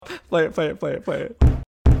Play it.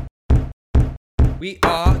 We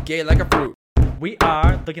are gay like a fruit. We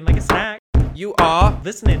are looking like a snack. You are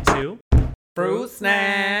Listening to Fruit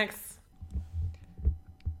Snacks.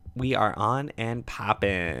 We are on and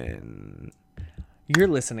poppin'. You're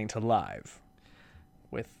listening to Live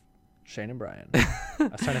with Shane and Brian. I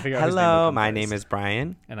was trying to figure out. Hello, my name is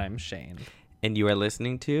Brian, and I'm Shane. and you are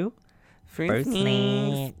listening to Fruit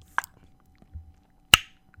Snacks.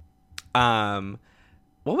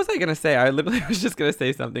 What was I gonna say? I literally was just gonna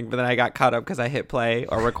say something, but then I got caught up because I hit play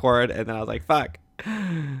or record, and then I was like, "Fuck."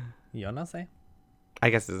 You know say?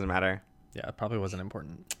 I guess it doesn't matter. Yeah, it probably wasn't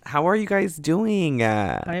important. How are you guys doing?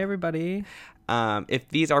 Hi, everybody. If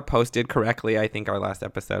these are posted correctly, I think our last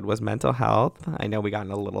episode was mental health. I know we got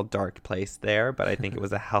in a little dark place there, but I think it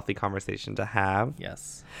was a healthy conversation to have.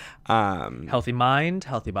 Yes. Um, Healthy mind,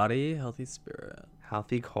 healthy body, healthy spirit.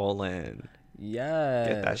 healthy colon. Yes.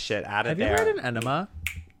 Get that shit out of Have there. you heard an enema?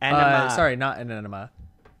 Enema. Sorry, not an enema.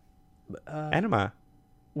 Enema.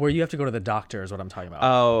 Where you have to go to the doctor is what I'm talking about.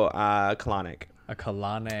 Oh, colonic. A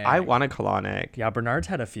colonic. I want a colonic. Yeah, Bernard's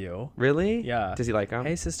had a few. Really? Yeah. Does he like them?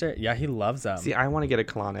 Hey, sister. Yeah, he loves them. See, I want to get a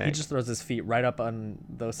colonic. He just throws his feet right up on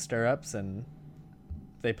those stirrups and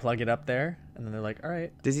they plug it up there. And then they're like, all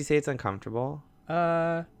right. Does he say it's uncomfortable?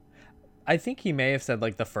 I think he may have said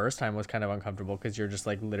like the first time was kind of uncomfortable because you're just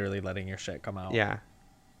like literally letting your shit come out. Yeah.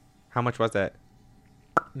 How much was it?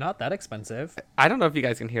 Not that expensive. I don't know if you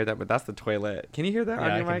guys can hear that, but that's the toilet. Can you hear that Yeah,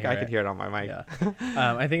 on I your can mic? hear I can it. hear it on my mic.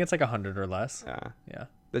 Yeah. I think it's like 100 or less. Yeah. Yeah.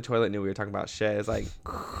 The toilet knew we were talking about shit. It's like,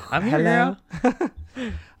 I'm here, hello.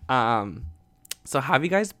 So how have you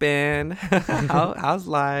guys been? How's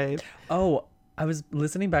life? Oh, I was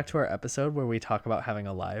listening back to our episode where we talk about having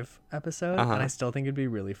a live episode, Uh-huh. and I still think it'd be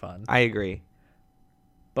really fun. I agree.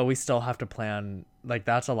 But we still have to plan. Like,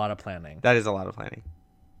 that's a lot of planning. That is a lot of planning.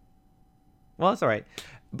 Well, it's all right.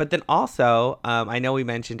 But then also, I know we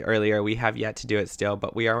mentioned earlier, we have yet to do it still,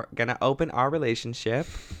 but we are going to open our relationship,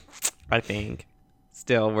 I think.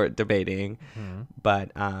 Still, we're debating. Mm-hmm.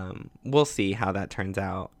 But we'll see how that turns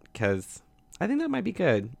out, because I think that might be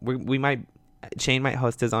good. We might, Shane might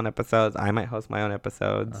host his own episodes. I might host my own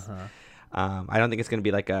episodes. Uh-huh. I don't think it's going to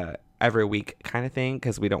be like a every week kind of thing,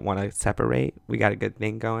 because we don't want to separate. We got a good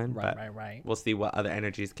thing going. Right, but right. we'll see what other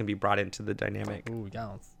energies can be brought into the dynamic. Ooh,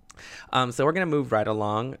 yes. So we're gonna move right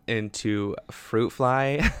along into fruit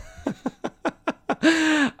fly.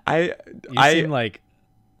 You seem like...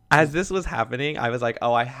 As this was happening, I was like,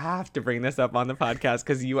 oh, I have to bring this up on the podcast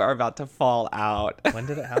because you are about to fall out. When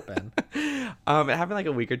did it happen? It happened like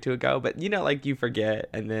a week or two ago, but like you forget,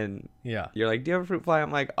 and then Yeah. you're like, do you have a fruit fly?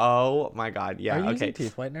 I'm like, oh my god, yeah. Are you Okay. using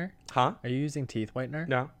teeth whitener? Huh? Are you using teeth whitener?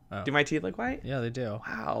 No. Oh. Do my teeth look white? Yeah, they do.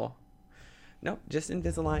 Wow. Nope, just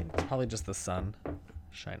Invisalign. Probably just the sun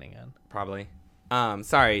shining in. Probably.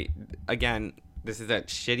 Sorry. Again, this is a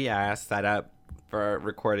shitty ass setup for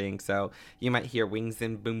recording, so you might hear wings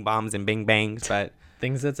and boom bombs and bing bangs, but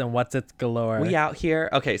Things it's and what's it's galore. we out here.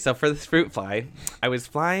 Okay, so for this fruit fly, I was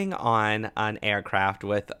flying on an aircraft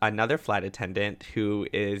with another flight attendant who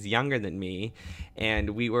is younger than me, and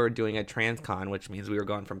we were doing a transcon, which means we were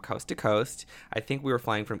going from coast to coast. I think we were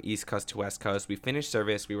flying from East Coast to West Coast. We finished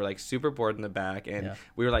service. We were like super bored in the back, and Yeah.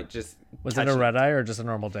 we were like just Was it a red eye or just a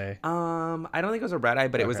normal day? I don't think it was a red eye,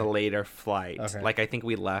 but it was a Okay. later flight. Okay. Like I think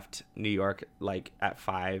we left New York like at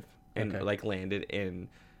 5 and Okay. like landed in,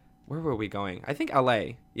 where were we going? I think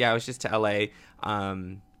LA. Yeah, it was just to LA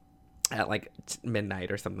at like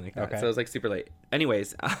midnight or something like that. Okay. So it was like super late.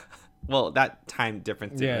 Anyways, well, that time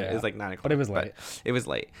difference Yeah. is like 9 o'clock. But it was late. It was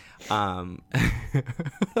late.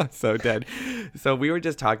 So dead. So we were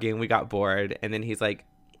just talking, we got bored, and then he's like,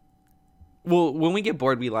 well, when we get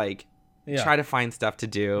bored, we like Yeah. try to find stuff to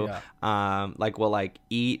do. Like we'll like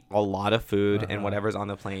eat a lot of food and Uh-huh. whatever's on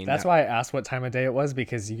the plane. That's why I asked what time of day it was,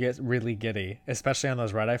 because you get really giddy, especially on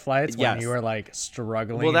those red eye flights when Yes. you were like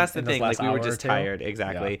struggling. Well, that's the in those thing. last Like we were hour or just two. tired,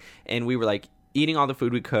 exactly, and we were like eating all the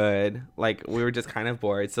food we could. Like we were just kind of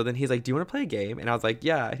bored. So then he's like, "Do you want to play a game?" And I was like,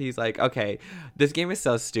 "Yeah." He's like, "Okay, this game is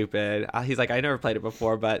so stupid." He's like, "I never played it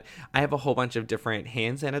before, but I have a whole bunch of different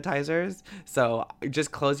hand sanitizers. So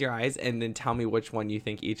just close your eyes and then tell me which one you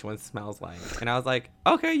think each one smells like." And I was like,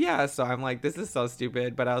 "Okay, yeah." So I'm like, "This is so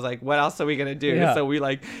stupid," but I was like, "What else are we gonna do?" Yeah. So we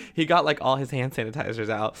like, he got like all his hand sanitizers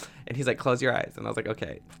out, and he's like, "Close your eyes," and I was like,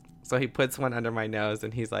 "Okay." So he puts one under my nose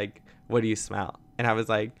and he's like, "What do you smell?" And I was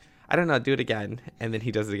like, "I don't know, do it again." And then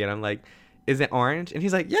he does it again. I'm like, "Is it orange?" And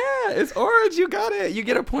he's like, "Yeah, it's orange. You got it. You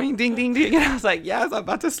get a point. Ding, ding, ding." And I was like, "Yes, I'm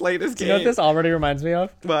about to slay this Do game." you know what this already reminds me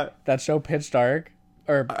of? What? That show Pitch Dark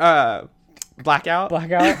or Blackout?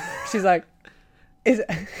 Blackout. She's like, Is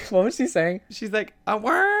what was she saying? She's like, a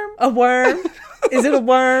worm? A worm? Is it a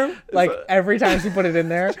worm? Like every time she put it in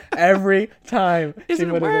there, every time Is she it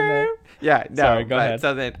a put it in there. worm? Yeah, no. Sorry, go but ahead.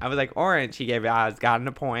 So then I was like, orange. He gave it. I was gotten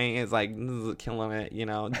a point. It's like killing it,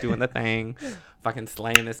 doing the thing, fucking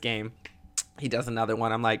slaying this game. He does another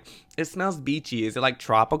one. I'm like, it smells beachy. Is it like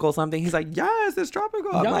tropical something? He's like, yes, it's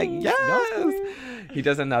tropical. I'm like, yes. He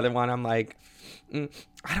does another one. I'm like,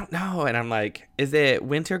 I don't know. And I'm like, is it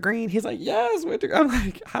wintergreen? He's like, yes, winter. I'm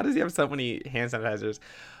like, how does he have so many hand sanitizers?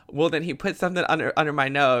 Well, then he put something under my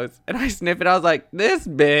nose, and I sniff it. I was like, this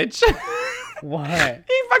bitch. What?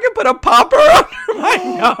 He fucking put a popper under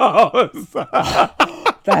my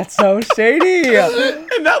nose. That's so shady.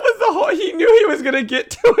 And that was the whole. He knew he was gonna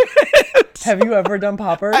get to it. Have you ever done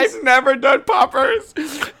poppers? I've never done poppers.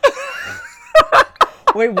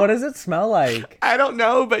 Wait, what does it smell like? I don't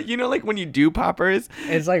know, but like when you do poppers,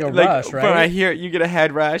 It's like a rush, right? When I hear it, you get a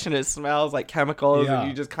head rush and it smells like chemicals Yeah. and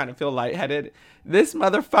you just kind of feel lightheaded. This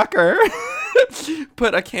motherfucker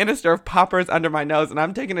put a canister of poppers under my nose and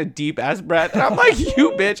I'm taking a deep ass breath and I'm like,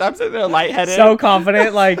 you bitch, I'm sitting there lightheaded. So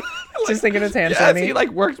confident, like just thinking it's hand Yes, sanitizer. he like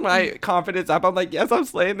worked my confidence up. I'm like, yes, I'm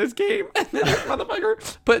slaying this game. And then this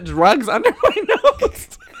motherfucker put drugs under my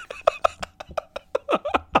nose.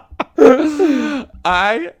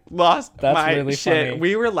 I lost That's my really shit. funny.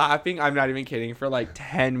 We were laughing. I'm not even kidding. For like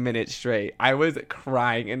 10 minutes straight, I was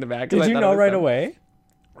crying in the back. 'Cause Did I you thought it know was right so- away?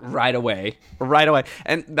 Right away.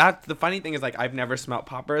 And that's the funny thing is like I've never smelled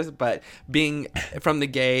poppers, but being from the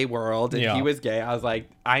gay world and Yeah. he was gay, I was like,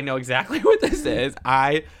 I know exactly what this is.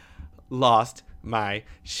 I lost my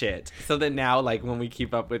shit. So then now, like when we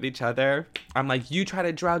keep up with each other, I'm like, you try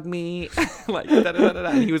to drug me, like da-da-da-da-da.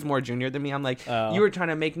 And he was more junior than me. I'm like, Oh. you were trying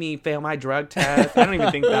to make me fail my drug test. I don't even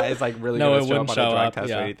think that is like really No, gonna it show up wouldn't on show a drug up, test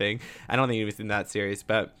yeah. or anything. I don't think it was in that serious,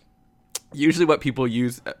 but usually what people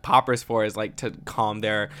use poppers for is like to calm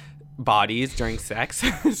their bodies during sex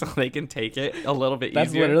so they can take it a little bit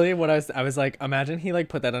That's easier. literally what I was like, imagine he like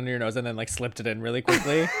put that under your nose and then like slipped it in really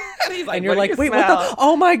quickly. And he's like, And you're "What do like, you wait, what smell?" the?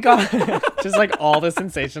 Oh my God. Just like all the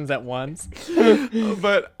sensations at once.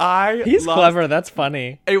 But He's lost- clever. That's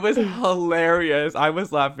funny. It was hilarious. I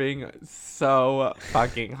was laughing so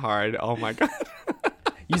fucking hard. Oh my God.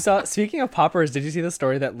 You saw, speaking of poppers, did you see the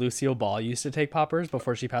story that Lucille Ball used to take poppers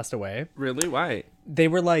before she passed away? Really? Why? They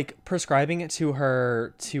were like prescribing it to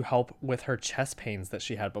her to help with her chest pains that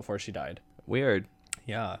she had before she died. Weird.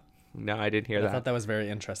 Yeah. No, I didn't hear I that. thought that was very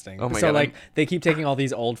interesting. Oh my so God, like they keep taking all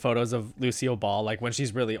these old photos of Lucille Ball, like when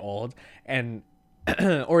she's really old, and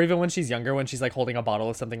or even when she's younger, when she's like holding a bottle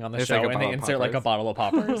of something on the It's show, like a and they bottle of insert like a Poppers. bottle of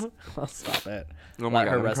poppers. Well, stop it. Oh my Let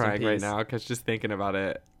her God, I'm rest in crying right peace. now because just thinking about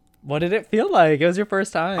it. What did it feel like? It was your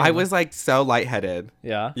first time. I was like so lightheaded.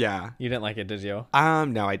 Yeah. Yeah. You didn't like it, did you?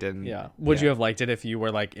 No, I didn't. Yeah. Would Yeah. you have liked it if you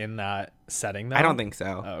were like in that setting though? I don't think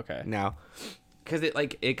so. Oh, okay. No. Because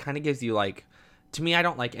it kind of gives you like, to me, I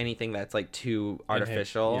don't like anything that's like too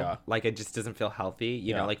artificial. yeah. Like it just doesn't feel healthy.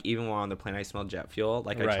 You Yeah. know, like even while on the plane I smell jet fuel.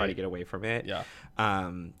 Like I try Right. to get away from it. Yeah.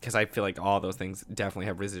 Because I feel like all those things definitely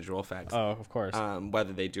have residual effects. Oh, of course.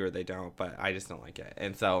 Whether they do or they don't, but I just don't like it.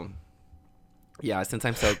 And so, yeah, since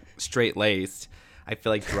I'm so straight laced, I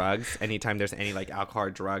feel like drugs, anytime there's any like alcohol or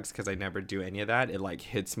drugs, because I never do any of that, it like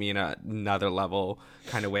hits me in another level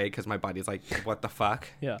kind of way because my body's like, what the fuck?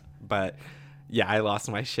 yeah. But yeah, I lost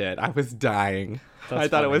my shit. I was dying. That's I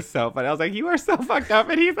thought it funny. was so funny. I was like, you are so fucked up.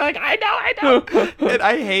 And he's like, I know. And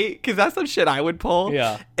I hate, because that's some shit I would pull.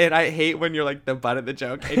 Yeah. And I hate when you're like the butt of the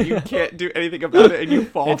joke and you can't do anything about it and you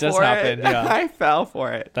fall It just for happened, it. yeah. I fell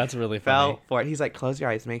for it. That's really funny. Fell for it. He's like, close your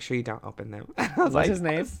eyes. Make sure you don't open them. I was What's like, his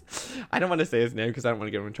name? I don't want to say his name because I don't want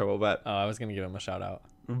to get him in trouble. But, Oh, I was gonna give him a shout out.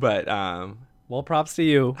 well, Props to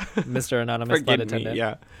you, Mr. Anonymous Flight forgive me. Attendant.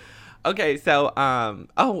 Yeah. Okay, so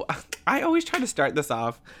oh, I always try to start this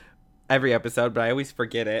off every episode, but I always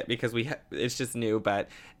forget it because it's just new. But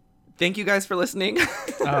thank you guys for listening.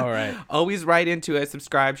 All right. Always write into it,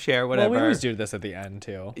 subscribe, share, whatever. Well, we always do this at the end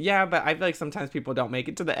too. Yeah, but I feel like sometimes people don't make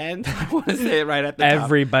it to the end. I want to say it right at the top.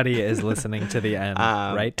 Everybody is listening to the end,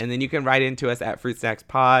 right? And then you can write into us at Fruit Snacks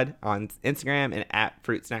Pod on Instagram and at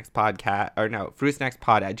Fruit Snacks Podcast, or no,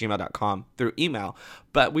 fruitsnackspod@gmail.com through email.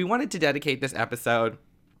 But we wanted to dedicate this episode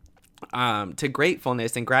to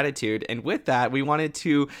gratefulness and gratitude, and with that we wanted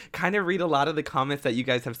to kind of read a lot of the comments that you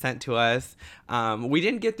guys have sent to us. We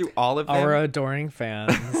didn't get through all of them. Our adoring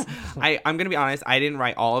fans. I'm gonna be honest, I didn't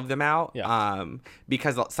write all of them out. Yeah.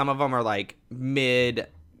 Because some of them are like mid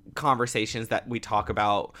conversations that we talk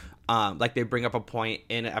about, like they bring up a point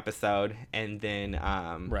in an episode and then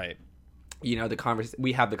Right. you know,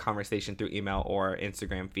 we have the conversation through email or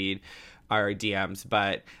Instagram feed or DMs.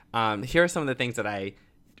 But here are some of the things that I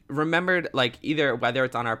remembered, like, either whether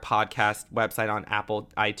it's on our podcast website on Apple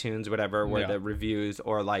iTunes, whatever, where Yeah. the reviews,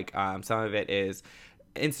 or like some of it is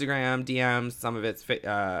Instagram DMs, some of it's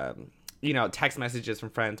text messages from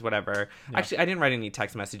friends, whatever. Yeah. Actually, I didn't write any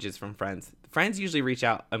text messages from friends. Friends usually reach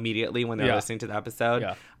out immediately when they're Yeah. listening to the episode.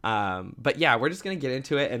 Yeah. But yeah, we're just gonna get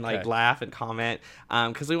into it and like Okay. laugh and comment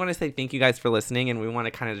because we want to say thank you guys for listening, and we want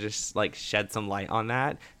to kind of just like shed some light on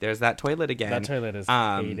that. There's that toilet again. That toilet is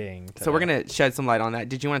hating So we're today. gonna shed some light on that.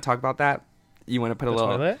 Did you want to talk about that? You want to put a The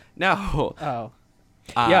little toilet? No. Oh.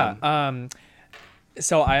 Um, Yeah.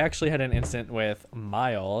 So I actually had an incident with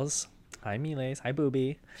Miles. Hi, Miles. Hi,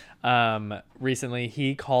 Booby. Recently,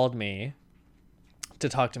 he called me to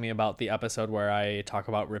talk to me about the episode where I talk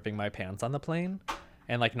about ripping my pants on the plane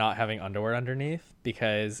and like not having underwear underneath,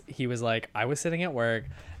 because he was like, I was sitting at work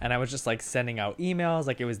and I was just like sending out emails,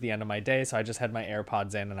 like it was the end of my day, so I just had my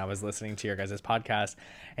AirPods in and I was listening to your guys' podcast,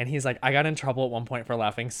 and he's like, I got in trouble at one point for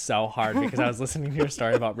laughing so hard because I was listening to your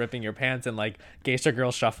story about ripping your pants and like geisha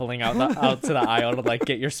girl shuffling out to the aisle to like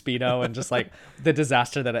get your Speedo, and just like the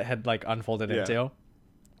disaster that it had like unfolded Yeah. into.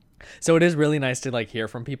 So it is really nice to like hear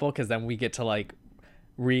from people, because then we get to like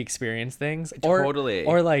re-experience things, Totally.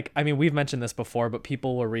 or like, I mean, we've mentioned this before, but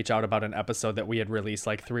people will reach out about an episode that we had released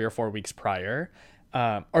like 3 or 4 weeks prior,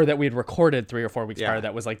 or that we had recorded 3 or 4 weeks Yeah. prior,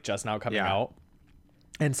 that was like just now coming Yeah. out.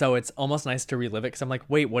 And so it's almost nice to relive it, because I'm like,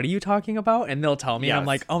 wait, what are you talking about? And they'll tell me, and I'm Yes.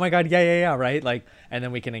 like, oh my god, yeah, right, like, and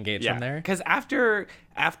then we can engage Yeah, from there. because after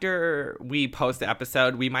we post the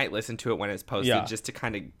episode, we might listen to it when it's posted, Yeah. just to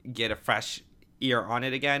kind of get a fresh ear on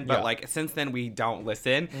it again. But Yeah. like since then, we don't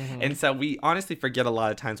listen, and so we honestly forget a lot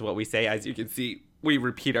of times what we say. As you can see, we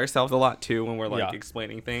repeat ourselves a lot too when we're like Yeah.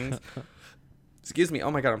 explaining things. Excuse me. Oh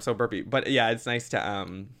my god, I'm so burpy. But yeah, it's nice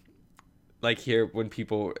to like hear when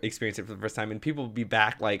people experience it for the first time, and people will be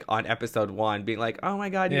back like on episode 1 being like, oh my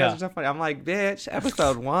god, you Yeah. guys are so funny. I'm like, bitch,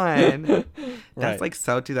 episode 1. That's Right. like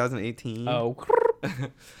so 2018. Oh,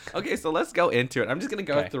 Okay, so let's go into it. I'm just gonna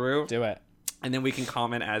go okay, through, do it. and then we can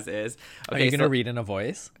comment as is. Are Okay, you gonna so, read in a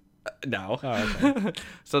voice? No. Oh, okay.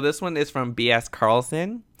 So this one is from B.S.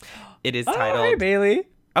 Carlson. It is Oh, hey, titled. Bailey.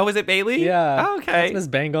 Oh, is it Bailey? Yeah. Oh, okay. That's Miss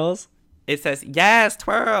Bangles. It says, yes,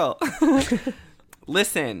 twirl.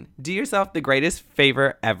 Listen, do yourself the greatest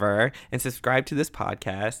favor ever and subscribe to this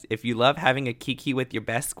podcast. If you love having a kiki with your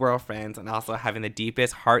best squirrel friends and also having the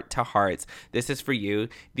deepest heart to hearts, this is for you.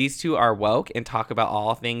 These two are woke and talk about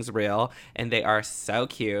all things real, and they are so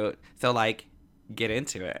cute. So, like, get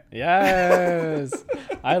into it. Yes.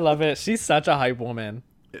 I love it. She's such a hype woman.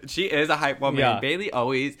 She is a hype woman. Yeah. Bailey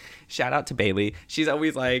always, shout out to Bailey. She's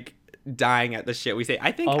always like dying at the shit we say.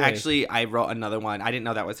 I think Always. actually I wrote another one. I didn't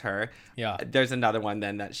know that was her. Yeah. There's another one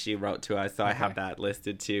then that she wrote to us, so I have Okay. that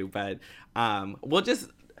listed too. But we'll just,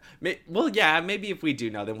 maybe if we do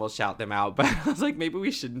know them, we'll shout them out. But I was like, maybe we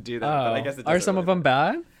shouldn't do that. But I guess it Are doesn't some of really- them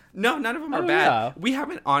bad? No, none of them are Oh, bad. yeah. We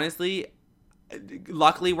haven't honestly.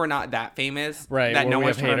 Luckily, we're not that famous, Right, That where no we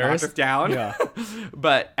one's have trying to knock haters. us down. Yeah.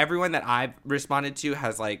 But everyone that I've responded to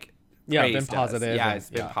has like, Yeah, been praised us. positive. Yeah, and- it's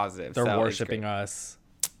been positive. They're so it's worshiping great. us.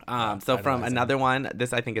 So from idolizing. another one,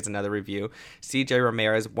 this I think is another review. CJ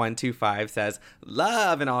Ramirez 125 says,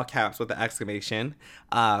 "Love" in all caps with the exclamation.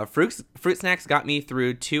 Fruit snacks got me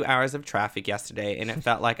through 2 hours of traffic yesterday, and it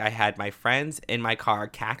felt like I had my friends in my car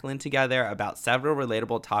cackling together about several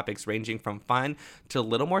relatable topics ranging from fun to a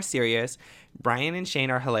little more serious. Brian and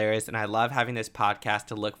Shane are hilarious, and I love having this podcast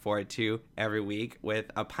to look forward to every week with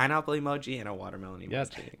a pineapple emoji and a watermelon emoji. Yes.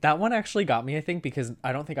 That one actually got me, I think, because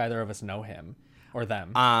I don't think either of us know him or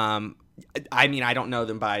them. I mean, I don't know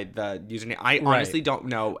them by the username. I honestly don't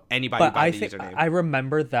know anybody But by I the think username. I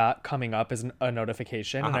remember that coming up as a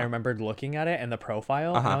notification, and I Uh-huh. remembered looking at it and the profile,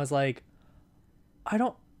 and Uh-huh. I was like, I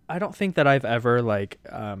don't think that I've ever like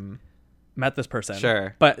met this person.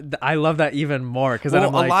 Sure. But I love that even more, because then Well,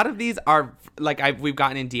 I'm like, a lot of these are like we've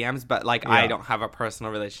gotten in DMs, but like I Yeah. don't have a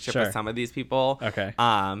personal relationship Sure. with some of these people. Okay.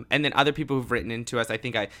 And then other people who've written into us, I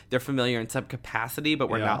think they're familiar in some capacity, but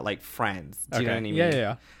we're Yeah. not like friends. Do you know what I mean?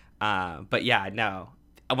 Yeah. But yeah, no.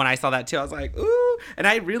 When I saw that too, I was like, ooh. And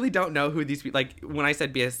I really don't know who these people. Like when I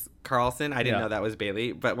said B.S. Carlson, I didn't Yeah. know that was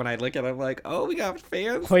Bailey. But when I look at it, I'm like, oh, we got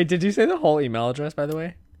fans. Wait, did you say the whole email address, by the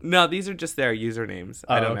way? No, these are just their usernames.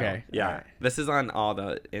 I Oh, don't know. okay. Yeah. Alright. This is on all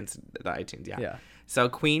the iTunes. Yeah. Yeah. So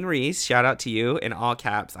Queen Reese, shout out to you in all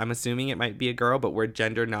caps. I'm assuming it might be a girl, but we're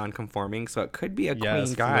gender non-conforming, so it could be a Yes,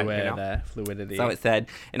 queen guy. fluid, You know? fluidity. So it said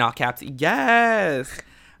in all caps, yes.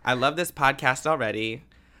 I love this podcast already.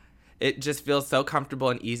 It just feels so comfortable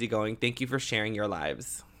and easygoing. Thank you for sharing your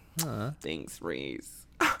lives. Huh. Thanks, Reese.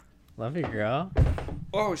 Love you, girl.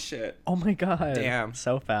 Oh shit. Oh my god. Damn.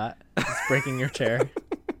 So fat. It's breaking your chair.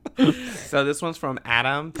 So this one's from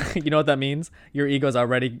Adam. You know what that means? Your ego's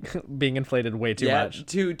already being inflated way too much.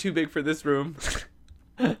 Too big for this room.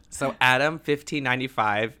 So Adam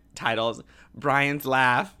 1595 titles Brian's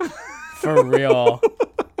laugh. For real.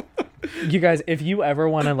 You guys, if you ever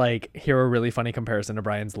want to like hear a really funny comparison to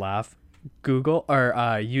Brian's laugh, Google or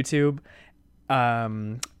YouTube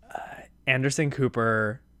Anderson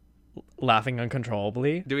Cooper laughing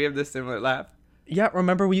uncontrollably. Do we have this similar laugh? Yeah,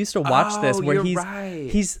 remember we used to watch this where you're he's right.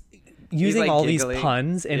 he's using like, all giggling. these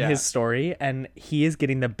puns in Yeah. his story, and he is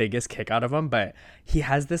getting the biggest kick out of them, but he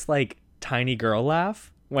has this like tiny girl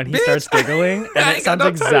laugh when he starts giggling, and I it got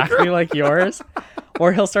sounds no tiny exactly girl. like yours.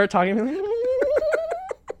 Or he'll start talking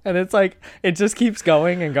and it's like it just keeps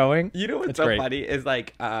going and going. You know what's It's so great. funny is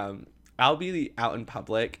like I'll be out in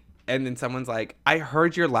public and then someone's like, I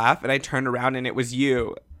heard your laugh, and I turned around and it was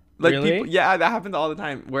you. Like Really? people, yeah, that happens all the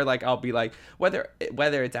time. Where like I'll be like, whether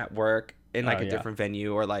it's at work in like Oh, a yeah. different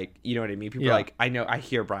venue or like, you know what I mean. People Yeah. are like, I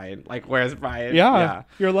hear Brian. Like, where's Brian? Yeah,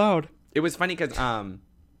 you're loud. It was funny because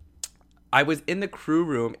I was in the crew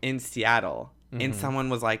room in Seattle, Mm-hmm. and someone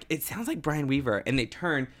was like, it sounds like Brian Weaver, and they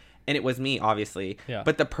turned. And it was me, obviously. Yeah.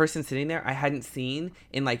 But the person sitting there, I hadn't seen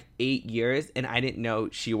in like 8 years, and I didn't know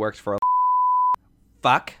she worked for a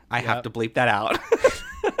fuck. I have Yep. to bleep that out.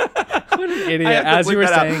 What an idiot. I have to As you bleep were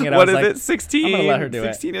that out. saying it, I What was is like, it? 16? I'm gonna let her do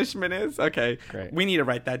it. 16-ish minutes? Okay. Great. We need to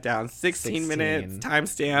write that down. 16 minutes, 16.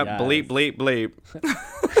 timestamp, Yes. bleep, bleep, bleep.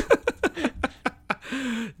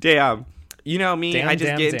 Damn. You know me, Damn, I just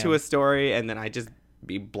damn, get into damn. a story and then I just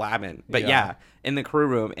be blabbing. But Yeah. yeah, in the crew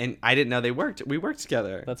room, and I didn't know we worked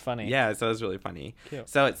together. That's funny. Yeah, so it was really funny. Cute.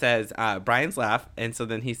 So it says Brian's laugh, and so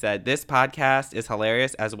then he said, this podcast is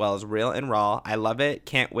hilarious as well as real and raw. I love it.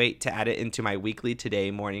 Can't wait to add it into my weekly today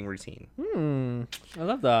morning routine. I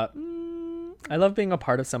love that. I love being a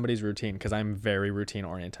part of somebody's routine because I'm very routine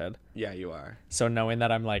oriented. Yeah, you are. So knowing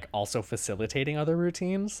that I'm like also facilitating other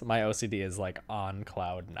routines, my OCD is like on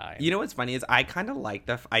cloud 9. You know what's funny is I kind of like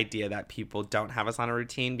the idea that people don't have us on a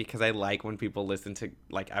routine, because I like when people listen to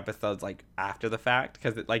like episodes like after the fact,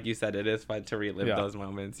 because like you said, it is fun to relive Yeah. those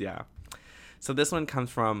moments. Yeah. So this one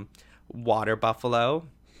comes from Water Buffalo.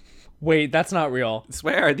 Wait, that's not real.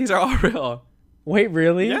 Swear, these are all real. Wait,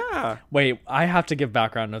 really? Yeah. Wait, I have to give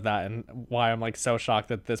background of that and why I'm like so shocked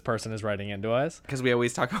that this person is writing into us. Because we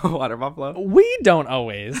always talk about Water Buffalo. We don't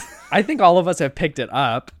always. I think all of us have picked it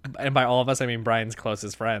up. And by all of us, I mean Brian's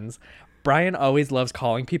closest friends. Brian always loves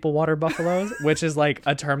calling people water buffaloes, which is like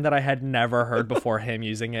a term that I had never heard before him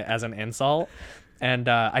using it as an insult. And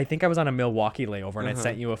I think I was on a Milwaukee layover and I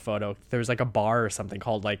sent you a photo. There was like a bar or something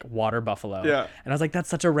called like Water Buffalo. Yeah. And I was like, that's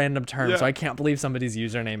such a random term. Yeah. So I can't believe somebody's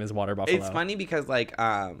username is Water Buffalo. It's funny because like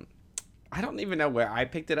I don't even know where I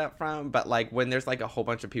picked it up from, but like when there's like a whole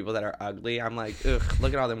bunch of people that are ugly, I'm like, ugh,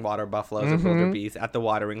 look at all them water buffaloes or wildebeest at the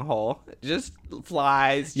watering hole. Just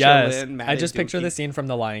flies, Yes. chilling, mad I and just picture dookie. the scene from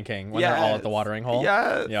The Lion King when they're all at the watering hole.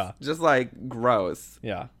 Yes. Yeah. Just like gross.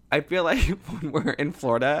 Yeah. I feel like when we're in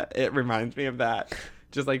Florida, it reminds me of that.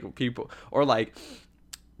 Just like people, or like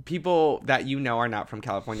people that you know are not from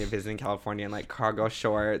California visiting California in like cargo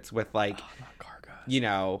shorts with like, Not cargo. you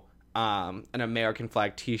know, an American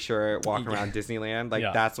flag T-shirt walking around Disneyland. Like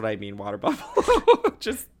Yeah. that's what I mean, water buffalo.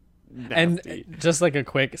 Just nasty. And just like a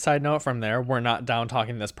quick side note from there, we're not down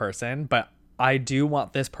talking this person, but I do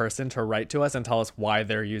want this person to write to us and tell us why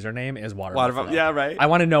their username is Water Buffalo. Yeah, right. I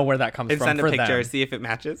want to know where that comes And from send a for picture, them. see if it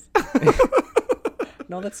matches.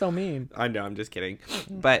 No, that's so mean. I know, I'm just kidding.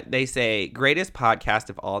 But they say, greatest podcast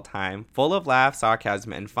of all time, full of laughs,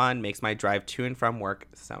 sarcasm, and fun, makes my drive to and from work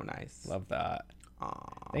so nice. Love that.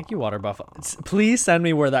 Aw. Thank you, Water Buffalo. Please send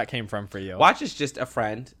me where that came from for you. Watch is just a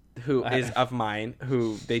friend who is of mine,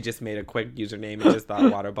 who they just made a quick username and just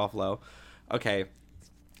thought Water Buffalo. Okay.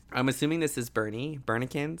 I'm assuming this is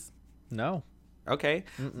Bernikins. No. Okay.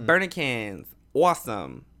 Bernikins.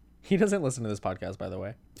 Awesome. He doesn't listen to this podcast, by the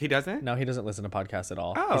way. He doesn't? No, he doesn't listen to podcasts at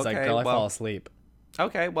all. Oh, He's like, okay, girl, I well- fall asleep.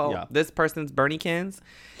 Okay, well, Yeah. this person's Bernikins,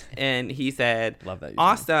 and he said, Love that username.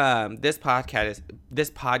 awesome. This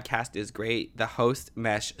podcast is great. The hosts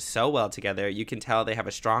mesh so well together. You can tell they have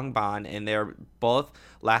a strong bond, and they're both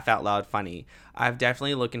laugh out loud funny. I'm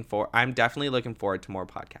definitely looking forward to more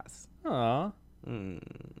podcasts. Aw.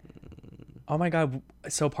 Oh my God.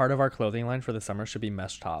 So part of our clothing line for the summer should be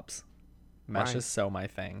mesh tops. Mesh Why? is so my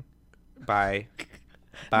thing. Bye. No,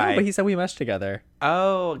 Bye. but he said we mesh together.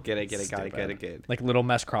 Oh, get it, got it, Stupid. good. Like little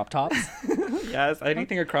mesh crop tops. Yes,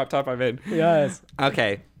 anything a crop top I'm in. Yes.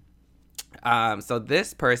 Okay. So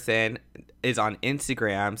this person is on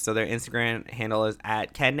Instagram. So their Instagram handle is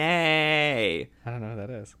 @Kenay. I don't know who that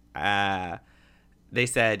is. They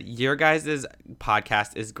said, your guys'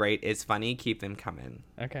 podcast is great. It's funny. Keep them coming.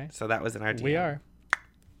 Okay. So that was in our DM. We are.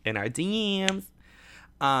 In our DMs.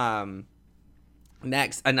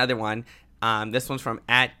 Next, another one. This one's from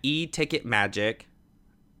at eTicketMagic.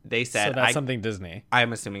 They said, So that's something Disney.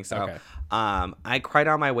 I'm assuming so. Okay. I cried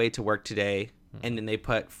on my way to work today, and then they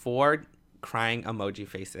put 4 crying emoji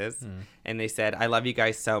faces, and they said, I love you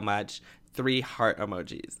guys so much. 3 heart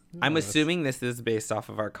emojis. I'm assuming this is based off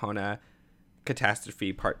of our Kona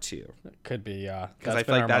catastrophe part 2. Could be, yeah. Because I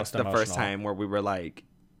feel like that's the first time where we were like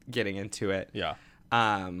getting into it. Yeah.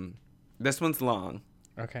 This one's long.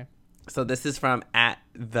 Okay. So this is from at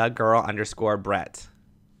 @thegirl_Brett.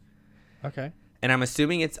 Okay. And I'm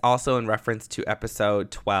assuming it's also in reference to episode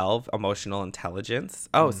 12, Emotional Intelligence.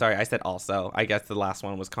 Oh, sorry, I said also. I guess the last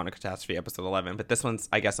one was Kona Catastrophe, episode 11. But this one's,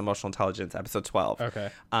 I guess, Emotional Intelligence, episode 12. Okay.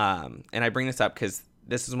 And I bring this up because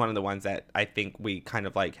this is one of the ones that I think we kind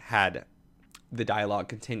of like had the dialogue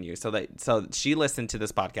continue. So she listened to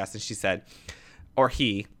this podcast and she said, or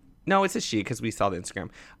he, no, it's a she because we saw the Instagram.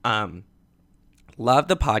 Love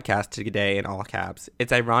the podcast today in all caps.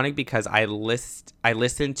 It's ironic because I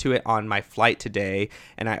listened to it on my flight today,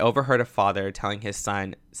 and I overheard a father telling his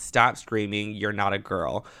son, "Stop screaming, you're not a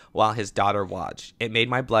girl," while his daughter watched. It made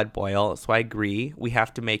my blood boil, so I agree. We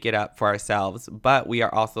have to make it up for ourselves, but we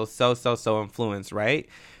are also so influenced, right?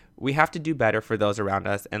 We have to do better for those around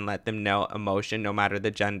us and let them know emotion, no matter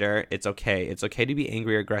the gender. It's okay. It's okay to be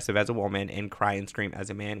angry or aggressive as a woman and cry and scream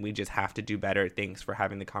as a man. We just have to do better. Thanks for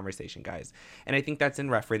having the conversation, guys. And I think that's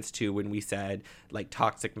in reference to when we said like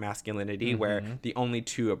toxic masculinity, where the only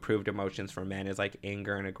 2 approved emotions for men is like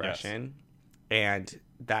anger and aggression. Yes. And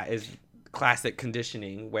that is classic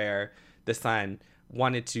conditioning where the son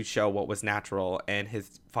wanted to show what was natural and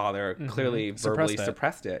his father clearly verbally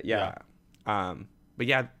suppressed it. Yeah. But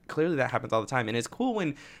yeah, clearly that happens all the time. And it's cool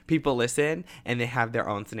when people listen and they have their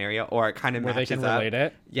own scenario or it kind of where matches they can up. relate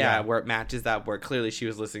it. Yeah, where it matches up, where clearly she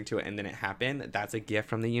was listening to it and then it happened. That's a gift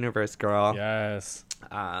from the universe, girl. Yes.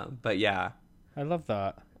 But yeah. I love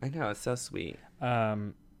that. I know, it's so sweet.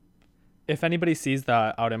 If anybody sees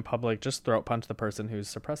that out in public, just throat punch the person who's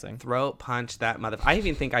suppressing. Throat punch that mother. I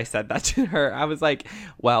even think I said that to her. I was like,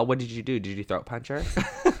 well, what did you do? Did you throat punch her?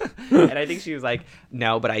 And I think she was like,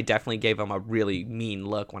 no, but I definitely gave him a really mean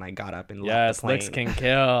look when I got up and left the plane. Yes, licks can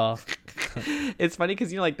kill. It's funny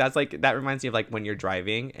because, you know, like, that's like, that reminds me of like when you're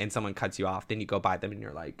driving and someone cuts you off, then you go by them and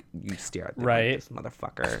you're like, you stare at them right. like this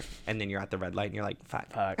motherfucker. And then you're at the red light and you're like,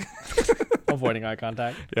 fuck. Avoiding eye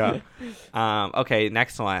contact. Yeah. Okay,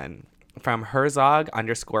 next one. From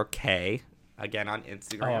Herzog_K, again on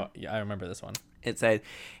Instagram. Oh, yeah, I remember this one. It said,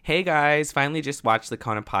 hey guys, finally just watched the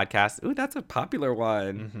Kona podcast. Ooh, that's a popular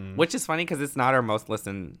one. Which is funny because it's not our most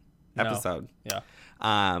listened episode. No.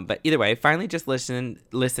 Yeah. But either way, finally just listened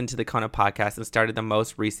to the Kona podcast and started the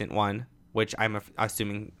most recent one, which I'm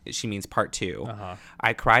assuming she means part 2.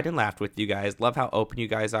 I cried and laughed with you guys. Love how open you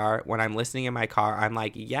guys are. When I'm listening in my car, I'm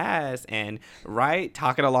like, yes, and right,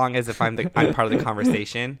 talking along as if I'm part of the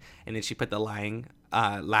conversation. And then she put the laughing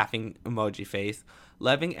emoji face.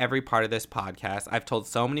 Loving every part of this podcast. I've told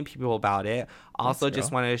so many people about it. Also,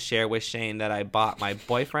 just wanted to share with Shane that I bought my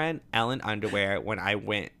boyfriend Ellen underwear when I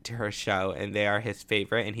went to her show, and they are his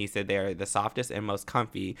favorite, and he said they are the softest and most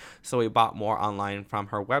comfy, so we bought more online from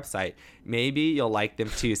her website. Maybe you'll like them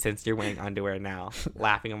too since you're wearing underwear now.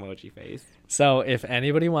 Laughing emoji face. So if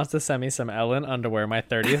anybody wants to send me some Ellen underwear, my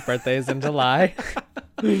 30th birthday is in July.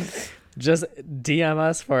 Just DM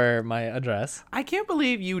us for my address. I can't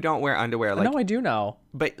believe you don't wear underwear. Like, no, I do now.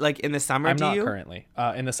 But like in the summer, I'm do not you? currently.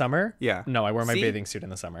 In the summer? Yeah. No, I wear my See? bathing suit in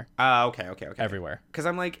the summer. Okay. Everywhere. Because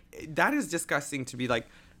I'm like, that is disgusting to be like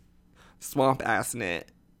swamp ass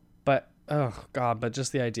knit. But, oh God, but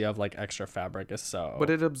just the idea of like extra fabric is so But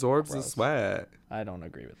it absorbs gross. the sweat. I don't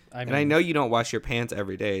agree with And I know you don't wash your pants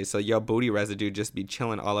every day, so your booty residue just be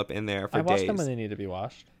chilling all up in there for I wash days. them when they need to be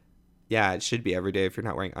washed. Yeah, it should be every day if you're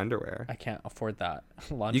not wearing underwear. I can't afford that.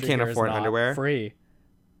 Laundry You can't here is afford not underwear? Free.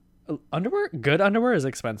 Underwear? Good underwear is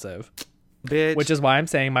expensive. Bitch. Which is why I'm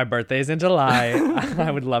saying my birthday's in July.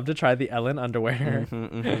 I would love to try the Ellen underwear.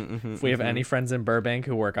 If we have any friends in Burbank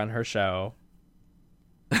who work on her show,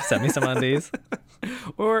 send me some undies.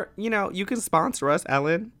 Or, you know, you can sponsor us,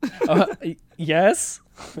 Ellen. Yes.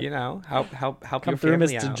 You know, help Come your through,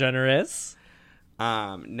 family Mr. out. Generous.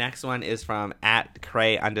 Next one is from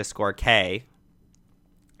 @Cray_K.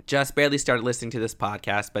 Just barely started listening to this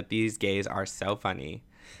podcast, but these gays are so funny.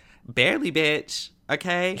 Barely, bitch.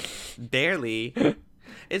 Okay? Barely.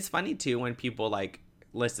 It's funny, too, when people, like,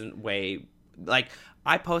 listen way... Like,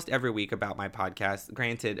 I post every week about my podcast.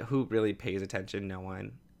 Granted, who really pays attention? No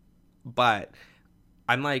one. But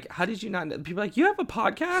I'm like, how did you not know? People are like, you have a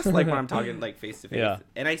podcast? Like when I'm talking like face to face. Yeah.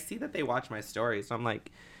 And I see that they watch my story. So I'm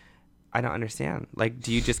like, I don't understand. Like,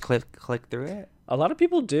 do you just click through it? A lot of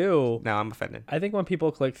people do. No, I'm offended. I think when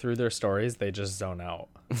people click through their stories, they just zone out.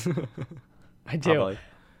 I do.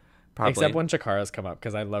 Probably. Except when Chikara's come up,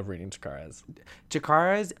 because I love reading Chikara's.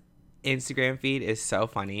 Chikara's Instagram feed is so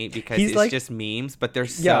funny because He's it's like- just memes, but they're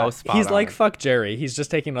so spot he's on. like fuck Jerry. He's just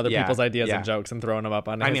taking other Yeah, people's ideas yeah. and jokes and throwing them up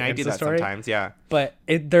on his I mean, I do Insta that story. sometimes, yeah. But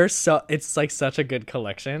it's like such a good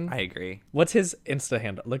collection. I agree. What's his Insta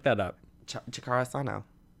handle? Look that up. Chikara Sano.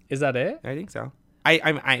 Is that it? I think so.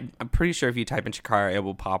 I'm pretty sure if you type in Chikara, it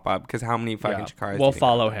will pop up because how many fucking Chikaras? We'll do you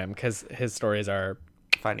follow him because his stories are know?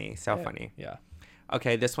 Funny, so funny. yeah.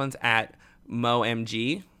 Okay, this one's at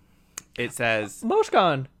MoMG. It says,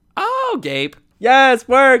 Moshkan. "Oh, Gabe, Yes,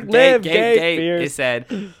 work, live, Gabe, It Fierce.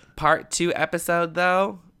 said, part 2 episode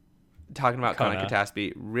though, talking about Kona Kona.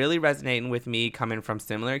 Catastrophe, really resonating with me coming from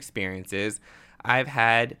similar experiences. I've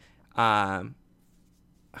had, I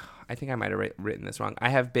think I might have written this wrong. I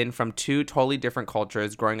have been from 2 totally different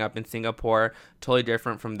cultures growing up in Singapore, totally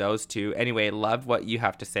different from those 2. Anyway, loved what you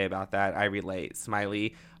have to say about that. I relate.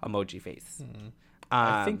 Smiley emoji face.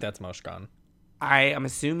 I think that's Moshkan. I am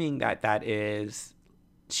assuming that is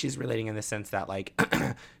she's relating in the sense that like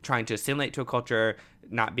trying to assimilate to a culture,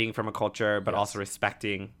 not being from a culture, but also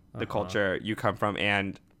respecting the culture you come from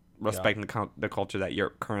and respecting the culture that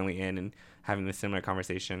you're currently in and having the similar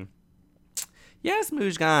conversation. Yes,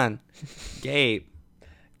 Mujgan. Gabe.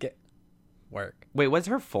 Work. Wait, what's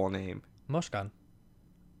her full name? Moshkan.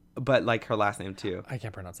 But like her last name too. I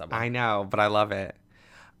can't pronounce that one. I know, but I love it.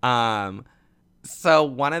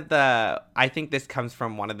 So I think this comes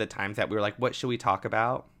from one of the times that we were like, what should we talk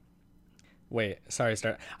about? Wait, sorry,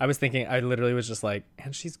 start. I was thinking, I literally was just like,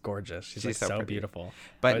 and she's gorgeous. She's like so so pretty. beautiful.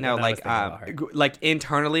 But no, then I was like, thinking about her. like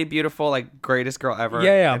internally beautiful, like greatest girl ever.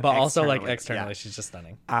 Yeah, and but also like externally, externally, she's just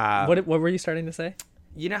stunning. yeah. What were you starting to say?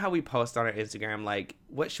 You know how we post on our Instagram, like,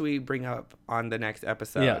 what should we bring up on the next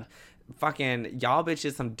episode? Yeah. Fucking y'all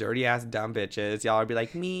bitches, some dirty ass dumb bitches. Y'all would be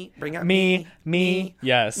like, bring up Me, me,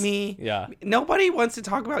 yes, me. yeah. Nobody wants to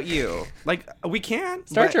talk about you. Like, we can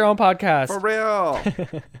Start but your own podcast. for real.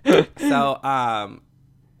 So,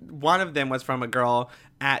 one of them was from a girl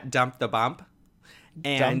at Dump the Bump,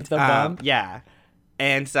 and Dump the Bump? yeah,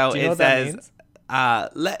 and so Do you know it what that says.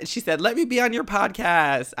 means? She said, "Let me be on your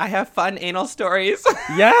podcast. I have fun anal stories."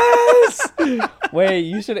 Yes. Wait,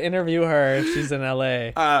 you should interview her if she's in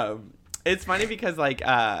LA. It's funny because like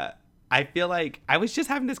I feel like I was just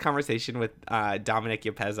having this conversation with Dominic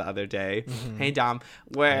Yopez the other day. Hey Dom,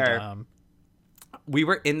 where we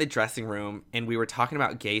were in the dressing room and we were talking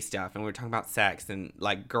about gay stuff and we were talking about sex and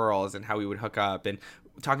like girls and how we would hook up and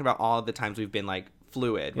talking about all the times we've been like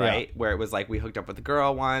fluid, right? Yeah. Where it was like we hooked up with a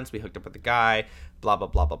girl once, we hooked up with a guy, blah blah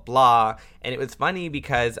blah blah blah. And it was funny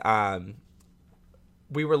because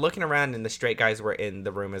we were looking around and the straight guys were in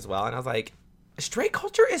the room as well, and I was like, straight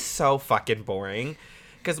culture is so fucking boring.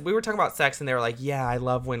 Because we were talking about sex and they were like, yeah, I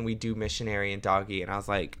love when we do missionary and doggy. And I was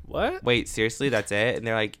like, What? Wait, seriously, that's it? And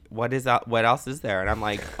they're like, what is that? What else is there? And I'm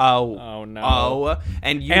like, oh no. oh,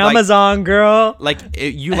 and you Amazon girl.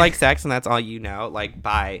 you like sex and that's all you know, like,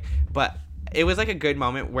 bye. But it was like a good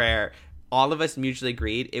moment where all of us mutually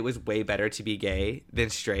agreed it was way better to be gay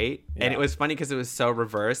than straight. And Yeah. it was funny because it was so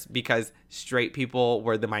reverse because straight people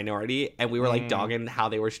were the minority and we were like dogging how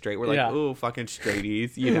they were straight. We're like, Yeah. ooh, fucking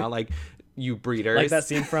straighties, you know, like you breeders. Like that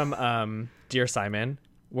scene from Dear Simon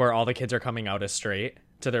where all the kids are coming out as straight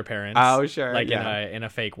to their parents. Oh, sure, Like yeah. in a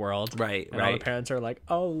fake world. Right, and all right. the parents are like,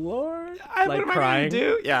 oh Lord. What like am I crying. gonna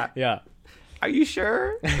do? Yeah. Yeah. Are you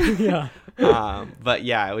sure? Yeah. But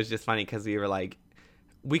yeah, it was just funny because we were like,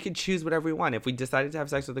 we could choose whatever we want. If we decided to have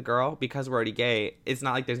sex with a girl because we're already gay, it's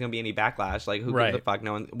not like there's gonna be any backlash. Like, who Right. gives a fuck?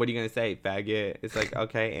 No one. What are you gonna say, faggot? It's like,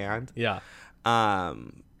 okay, and Yeah.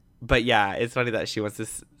 but yeah, it's funny that she wants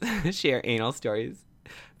to share anal stories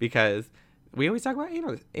because we always talk about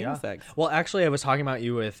anal sex. Well, actually, I was talking about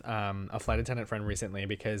you with a flight attendant friend recently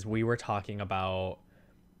because we were talking about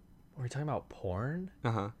porn.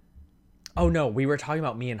 Oh no, we were talking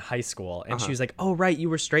about me in high school, and she was like, "Oh right, you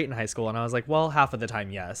were straight in high school," and I was like, "Well, half of the time,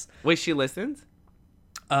 yes." Wait, she listens?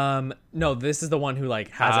 No, this is the one who like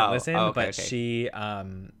hasn't listened, okay, but okay. she,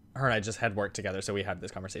 her and I just had worked together, so we had this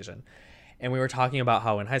conversation, and we were talking about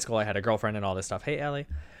how in high school I had a girlfriend and all this stuff. Hey, Allie,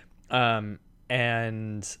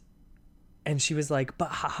 and she was like, "But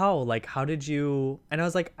how? Like, how did you?" And I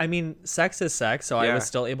was like, "I mean, sex is sex, so I Yeah. was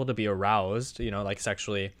still able to be aroused, you know, like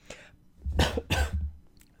sexually."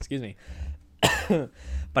 Excuse me.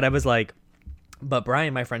 But I was like, but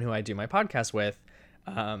Brian, my friend who I do my podcast with,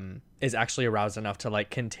 is actually aroused enough to like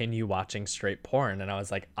continue watching straight porn. And I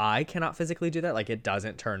was like, I cannot physically do that. Like, it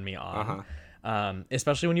doesn't turn me on.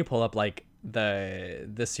 Especially when you pull up like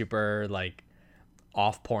the super like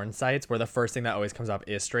off porn sites where the first thing that always comes up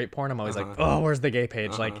is straight porn. I'm always like, oh, where's the gay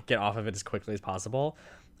page? Like, get off of it as quickly as possible.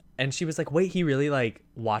 And she was like, wait, he really like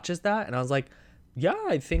watches that? And I was like, yeah,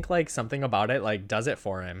 I think like something about it like does it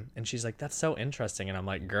for him. And she's like, that's so interesting. And I'm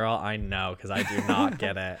like, girl, I know, because I do not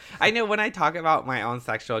get it. I know when I talk about my own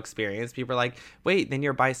sexual experience, people are like, wait, then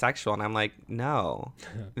you're bisexual. And I'm like, no.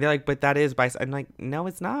 They're like, but that is bisexual. I'm like, no,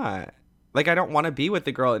 it's not. Like, I don't want to be with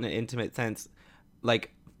the girl in an intimate sense,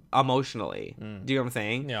 like emotionally. Do you know what I'm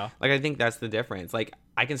saying? Yeah. Like, I think that's the difference. Like,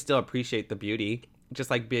 I can still appreciate the beauty. Just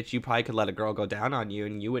like, bitch, you probably could let a girl go down on you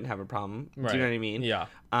and you wouldn't have a problem. Right. Do you know what I mean? Yeah.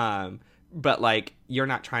 But like, you're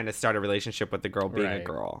not trying to start a relationship with the girl being a Right.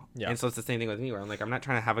 girl. Yeah. And so it's the same thing with me where I'm like, I'm not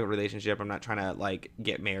trying to have a relationship. I'm not trying to like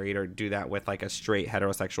get married or do that with like a straight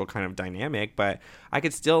heterosexual kind of dynamic, but I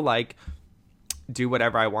could still like do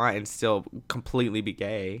whatever I want and still completely be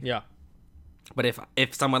gay. Yeah. But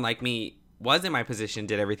if someone like me was in my position,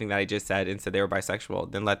 did everything that I just said and said they were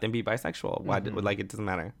bisexual, then let them be bisexual. Why like, it doesn't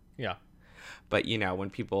matter. Yeah. But you know, when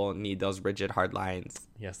people need those rigid hard lines,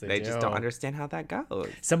 Yes, they do. just don't understand how that goes.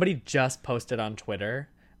 Somebody just posted on Twitter,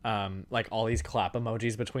 like all these clap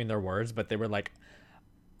emojis between their words, but they were like,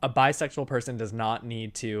 a bisexual person does not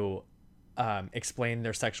need to explain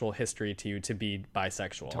their sexual history to you to be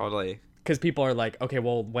bisexual. Totally. Because people are like, okay,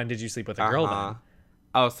 well, when did you sleep with a girl then?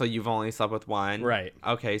 Oh, so you've only slept with one? Right.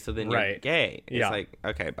 Okay, so then you're Right. gay. It's Yeah. like,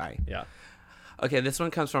 okay, bye. Yeah. Okay, this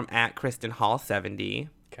one comes from @KristenHall70.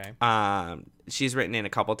 Okay. She's written in a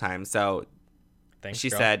couple times. So Thanks, she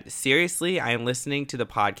girl. said, seriously, I am listening to the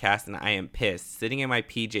podcast and I am pissed. Sitting in my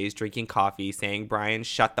PJs drinking coffee saying, Brian,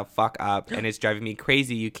 shut the fuck up. And it's driving me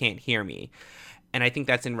crazy. You can't hear me. And I think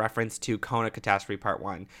that's in reference to Kona Catastrophe Part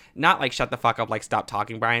 1. Not like shut the fuck up, like stop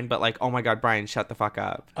talking, Brian, but like, oh my God, Brian, shut the fuck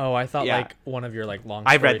up. Oh, I thought Yeah. like one of your like long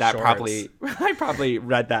I story read that shorts. probably. I probably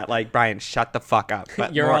read that like, Brian, shut the fuck up.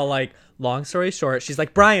 But You're more- all like, long story short, she's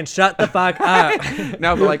like, Brian, shut the fuck up.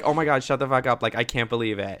 No, but like, oh my God, shut the fuck up. Like, I can't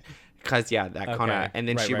believe it. Because, yeah, that Kona. Okay. And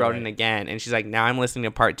then Right, she right, wrote right. in again. And she's like, now I'm listening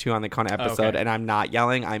to part 2 on the Kona episode. Okay. And I'm not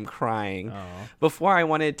yelling. I'm crying. Oh. Before I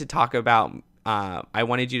wanted to talk about, I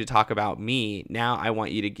wanted you to talk about me. Now I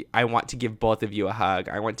want you to, I want to give both of you a hug.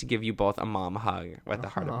 I want to give you both a mom hug with a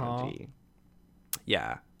heart Aw. emoji.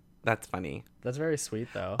 Yeah, that's funny. That's very sweet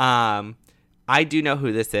though. I do know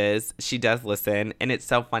who this is. She does listen. And it's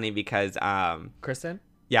so funny because, Kristen?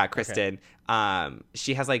 yeah, Kristen.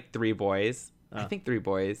 She has like 3 boys. I think 3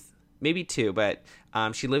 boys, maybe 2, but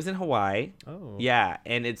she lives in Hawaii. Oh. Yeah,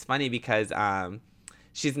 and it's funny because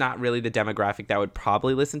she's not really the demographic that would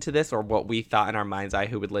probably listen to this or what we thought in our mind's eye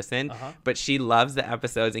who would listen. But she loves the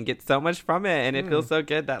episodes and gets so much from it, and it feels so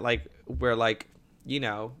good that like we're like, you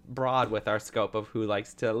know, broad with our scope of who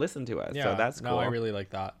likes to listen to us. Yeah. So that's cool. No, I really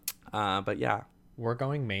like that. But yeah. We're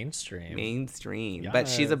going mainstream. Mainstream, but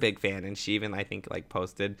she's a Yes. big fan, and she even I think like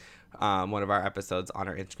posted one of our episodes on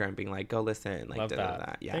her Instagram, being like, "Go listen." Like, Love da, da, da.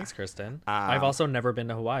 that. Yeah. Thanks, Kristen. I've also never been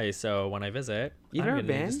to Hawaii, so when I visit, You've I'm never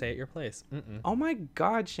gonna need been? to stay at your place. Mm-mm. Oh my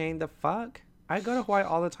God, Shane, the fuck! I go to Hawaii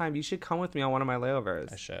all the time. You should come with me on one of my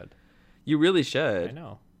layovers. I should. You really I should.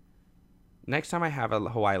 know. Next time I have a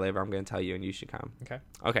Hawaii layover, I'm gonna tell you, and you should come. Okay.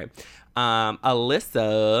 Okay.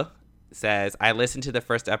 Alyssa says, "I listened to the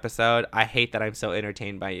first episode. I hate that I'm so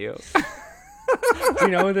entertained by you." Do you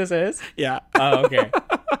know who this is? Yeah. Oh, okay.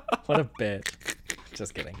 What a bitch.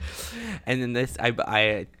 Just kidding. And then this,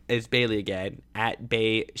 I is Bailey again at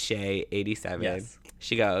BayShay87. Yes.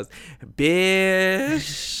 She goes,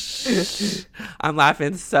 "Bitch, I'm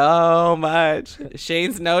laughing so much.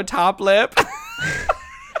 Shane's no top lip."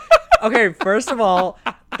 Okay, first of all,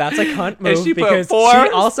 that's a cunt And move she put because 4. she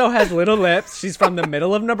also has little lips. She's from the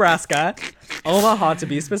middle of Nebraska, Omaha to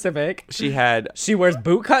be specific. She had She wears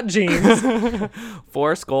bootcut jeans.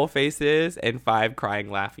 4 skull faces and 5 crying,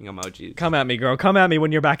 laughing emojis. Come at me, girl. Come at me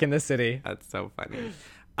when you're back in the city. That's so funny.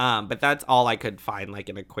 But that's all I could find, like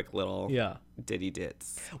in a quick little Yeah. ditty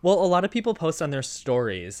dits. Well, a lot of people post on their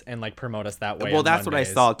stories and like promote us that way. Well, on that's what I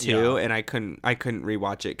Mondays. saw too, Yeah. and I couldn't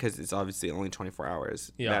rewatch it because it's obviously only 24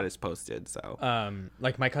 hours Yeah. that is posted. So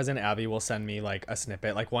Like my cousin Abby will send me like a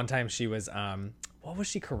snippet. Like one time she was what was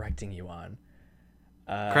she correcting you on?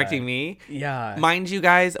 correcting me. Yeah. Mind you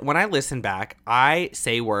guys, when I listen back, I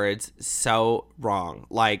say words so wrong.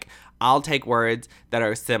 Like, I'll take words that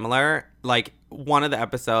are similar. Like, one of the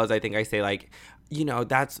episodes, I think I say, like, you know,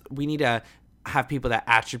 we need to have people that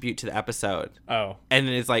attribute to the episode. Oh. And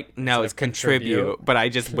then it's like, no, it's contribute, but I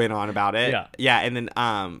just went on about it. Yeah. Yeah. And then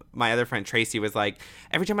my other friend Tracy was like,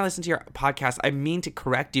 every time I listen to your podcast, I mean to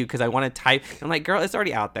correct you because I want to type. I'm like, girl, it's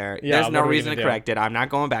already out there. Yeah, There's no what are we reason to gonna do? correct it. I'm not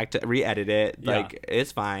going back to re-edit it. Yeah. Like,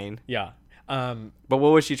 it's fine. Yeah. But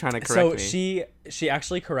what was she trying to correct So me? she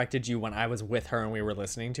actually corrected you when I was with her and we were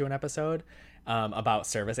listening to an episode about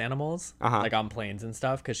service animals, like on planes and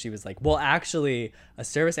stuff. Because she was like, well, actually, a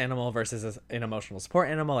service animal versus an emotional support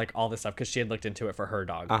animal, like all this stuff. Because she had looked into it for her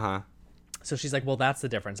dog. So she's like, well, that's the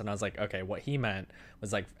difference. And I was like, okay, what he meant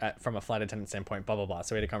was like from a flight attendant standpoint, blah, blah, blah.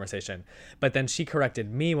 So we had a conversation. But then she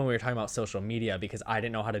corrected me when we were talking about social media because I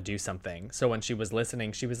didn't know how to do something. So when she was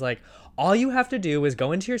listening, she was like, all you have to do is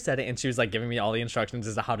go into your setting. And she was like giving me all the instructions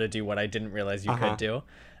as to how to do what I didn't realize you could do.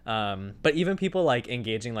 But even people like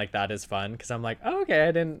engaging like that is fun because I'm like, oh, okay, I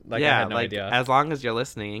didn't like, I had no idea. As long as you're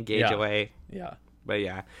listening, engage away. Yeah. But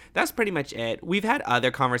yeah, that's pretty much it. We've had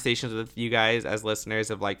other conversations with you guys as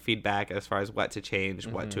listeners of like feedback as far as what to change,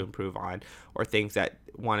 what to improve on, or things that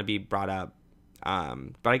want to be brought up.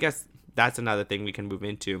 But I guess that's another thing we can move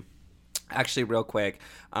into. Actually, real quick,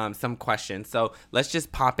 some questions. So let's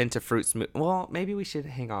just pop into fruit smoothie. Well, maybe we should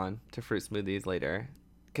hang on to fruit smoothies later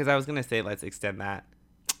because I was going to say let's extend that.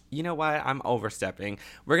 You know what? I'm overstepping.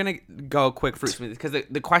 We're going to go quick fruit smoothies because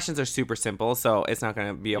the questions are super simple, so it's not going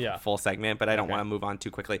to be a full segment, but I don't want to move on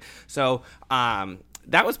too quickly. So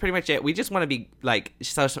that was pretty much it. We just want to be like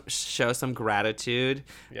show some gratitude.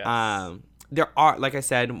 Yes. There are, like I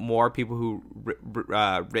said, more people who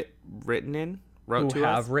wrote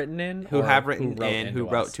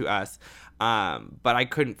to us. But I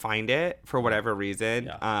couldn't find it for whatever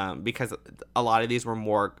reason. Because a lot of these were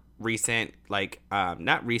more recent, like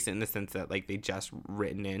not recent in the sense that like they just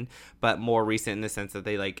written in, but more recent in the sense that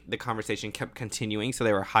they like the conversation kept continuing, so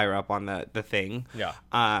they were higher up on the thing.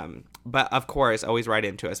 But of course always write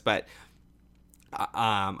into us. But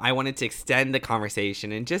I wanted to extend the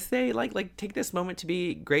conversation and just say like take this moment to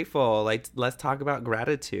be grateful. Like, let's talk about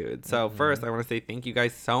gratitude. So first I want to say thank you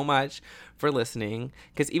guys so much for listening,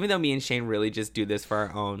 because even though me and Shane really just do this for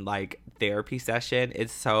our own like therapy session,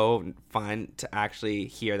 it's so fun to actually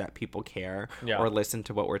hear that people care or listen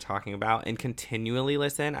to what we're talking about and continually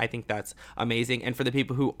listen. I think that's amazing. And for the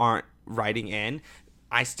people who aren't writing in,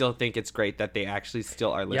 I still think it's great that they actually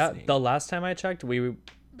still are listening. Yeah, the last time I checked,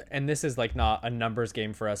 and this is like not a numbers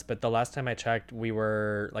game for us, but the last time I checked, we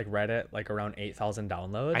were like Reddit like around 8,000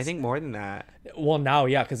 downloads. I think more than that. Well, now,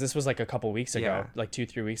 yeah, because this was like a couple weeks ago, Yeah. like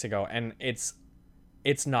 2-3 weeks ago, and it's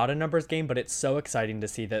not a numbers game, but it's so exciting to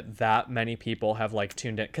see that many people have like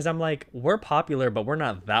tuned in. Because I'm like, we're popular, but we're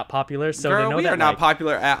not that popular. So Girl, to know we that are not like,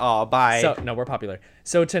 popular at all. Bye. So no, we're popular.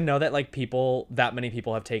 So to know that like that many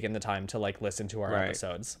people have taken the time to like listen to our Right.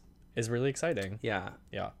 episodes is really exciting. Yeah.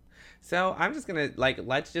 Yeah. So I'm just gonna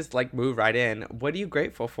let's just move right in. What are you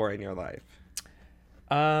grateful for in your life?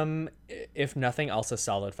 If nothing else, a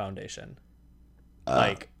solid foundation.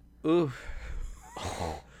 Ooh,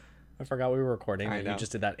 I forgot we were recording. I And know. you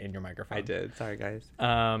just did that in your microphone. I did. Sorry, guys.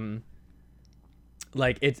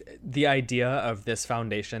 Like it's the idea of this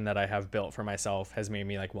foundation that I have built for myself has made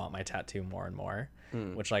me like want my tattoo more and more,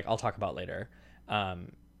 which like I'll talk about later.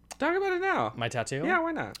 Talk about it now. My tattoo? Yeah,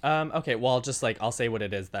 why not? Okay, well, just like I'll say what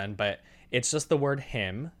it is then, but it's just the word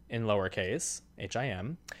him in lowercase,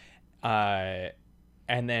 HIM.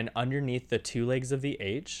 And then underneath the 2 legs of the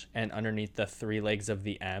H and underneath the 3 legs of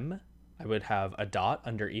the M, I would have a dot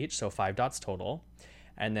under each, so 5 dots total,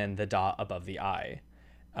 and then the dot above the I.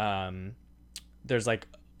 There's like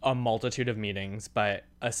a multitude of meanings, but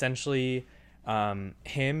essentially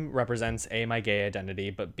him represents A, my gay identity,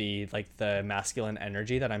 but B, like the masculine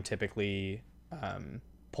energy that I'm typically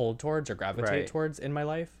pulled towards or gravitate Right. towards in my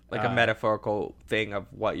life. Like a metaphorical thing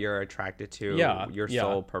of what you're attracted to. Yeah, Your yeah.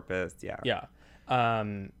 soul purpose. Yeah. Yeah.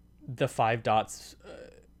 The 5 dots,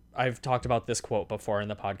 I've talked about this quote before in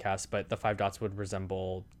the podcast, but the 5 dots would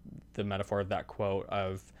resemble the metaphor of that quote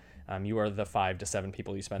of you are the 5 to 7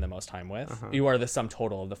 people you spend the most time with. You are the sum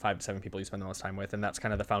total of the 5 to 7 people you spend the most time with. And that's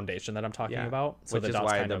kind of the foundation that I'm talking Yeah. about. So Which the is dots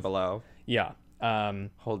why kind the of, below yeah.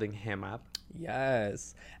 holding him up.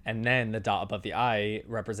 Yes. And then the dot above the I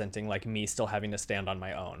representing like me still having to stand on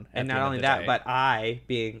my own. And not only that, but I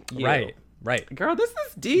being you. Right. Girl, this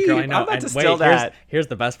is deep. Girl, I know. I'm about And to wait, steal that. Here's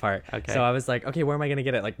the best part. Okay. So I was like, okay, where am I going to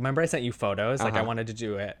get it? Like, remember I sent you photos? Like, I Uh-huh. wanted to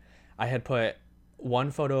do it. I had put one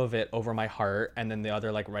photo of it over my heart and then the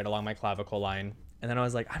other, like, right along my clavicle line. And then I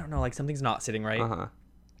was like, I don't know, like, something's not sitting right. Uh-huh.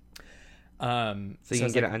 So you I can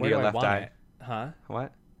was get like, it under where your do I left want eye. it? Huh?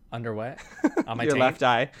 What? Under what? On my Your taint? left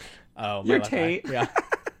eye. Oh, my Your left eye. taint.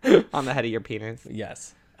 Yeah. On the head of your penis.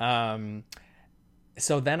 Yes.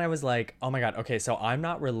 so then I was like, oh my God, okay, so I'm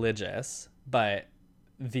not religious, but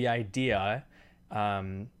the idea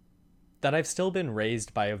that I've still been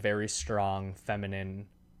raised by a very strong feminine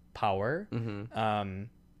power. And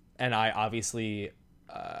I obviously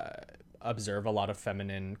observe a lot of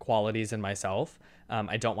feminine qualities in myself.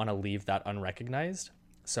 I don't want to leave that unrecognized.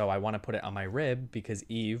 So I want to put it on my rib because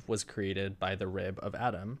Eve was created by the rib of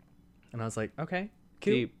Adam. And I was like, okay,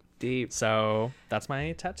 cool. Deep. So that's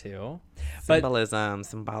my tattoo. Symbolism,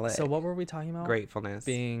 symbolic. So what were we talking about? Gratefulness.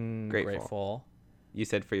 Being grateful. You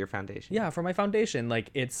said for your foundation. Yeah, for my foundation.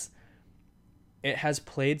 Like it has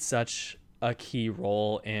played such a key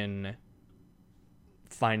role in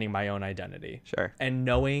finding my own identity. Sure. And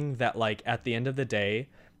knowing that like at the end of the day,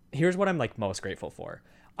 here's what I'm like most grateful for.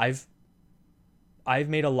 I've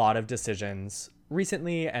made a lot of decisions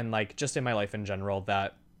recently and like just in my life in general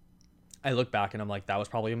that I look back and I'm like, that was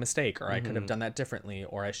probably a mistake, or I could have done that differently,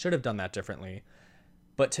 or I should have done that differently.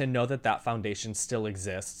 But to know that that foundation still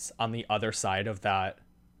exists on the other side of that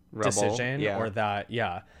decision or that,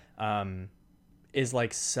 is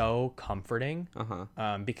like so comforting.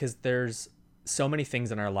 Because there's so many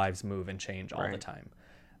things in our lives move and change all the time.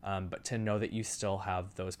 But to know that you still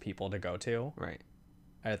have those people to go to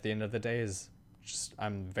at the end of the day is just,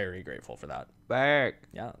 I'm very grateful for that. Back.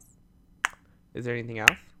 Yes. Is there anything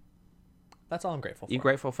else? That's all I'm grateful for. You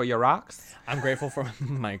grateful for your rocks? I'm grateful for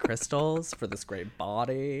my crystals, for this great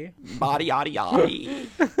body. Body, yaddy, yaddy.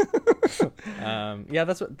 Yeah,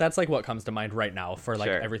 that's like what comes to mind right now for like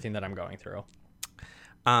Sure. everything that I'm going through.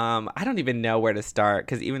 I don't even know where to start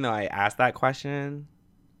because even though I asked that question,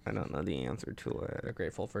 I don't know the answer to You're it.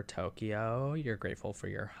 grateful for Tokyo. You're grateful for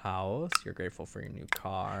your house. You're grateful for your new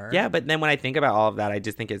car. Yeah, but then when I think about all of that, I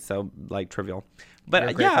just think it's so like trivial. But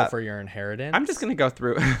You're grateful yeah, for your inheritance. I'm just gonna go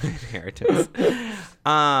through inheritance.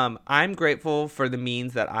 I'm grateful for the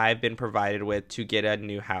means that I've been provided with to get a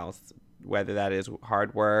new house, whether that is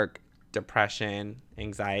hard work, depression,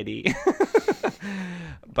 anxiety.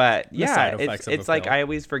 But yeah, side effects of it's a like pill. I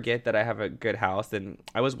always forget that I have a good house. And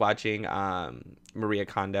I was watching Maria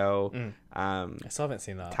Kondo I still haven't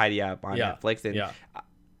seen that. Tidy Up on Netflix, and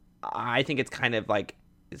I think it's kind of like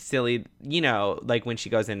silly, you know, like when she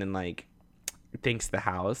goes in and like thinks the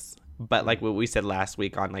house, but like what we said last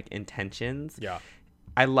week on like intentions. Yeah.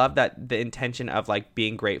 I love that the intention of like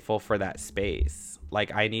being grateful for that space.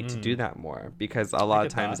 Like I need to do that more because a lot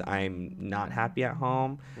of get times that. I'm not happy at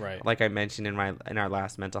home. Right. Like I mentioned in our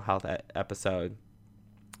last mental health episode.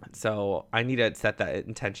 So I need to set that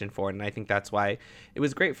intention for it. And I think that's why it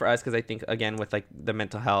was great for us. Cause I think again, with like the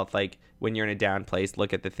mental health, like when you're in a down place,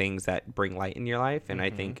 look at the things that bring light in your life. And I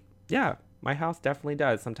think, yeah, my house definitely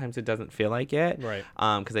does. Sometimes it doesn't feel like it. Right.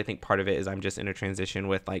 Cause I think part of it is I'm just in a transition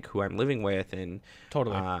with like who I'm living with and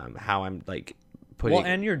Totally. how I'm like putting. Well,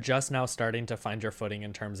 and you're just now starting to find your footing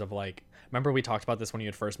in terms of like, remember we talked about this when you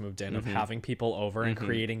had first moved in, of having people over and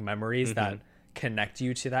creating memories that connect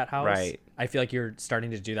you to that house. Right. I feel like you're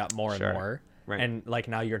starting to do that more Sure. and more. Right. And like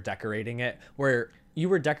now you're decorating it where you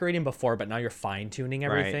were decorating before, but now you're fine tuning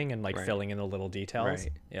everything and like filling in the little details. Right.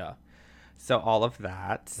 Yeah. So all of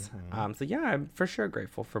that. So yeah, I'm for sure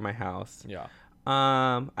grateful for my house. Yeah.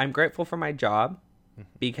 I'm grateful for my job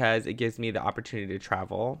because it gives me the opportunity to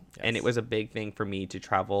travel. And it Yes. was a big thing for me to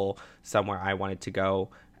travel somewhere I wanted to go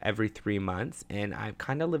every 3 months. And I've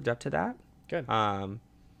kind of lived up to that. Good.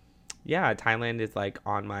 Yeah, Thailand is like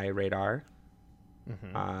on my radar.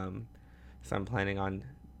 So I'm planning on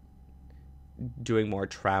doing more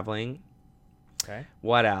traveling. Okay.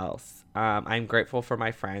 What else? I'm grateful for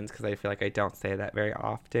my friends because I feel like I don't say that very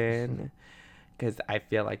often. Because I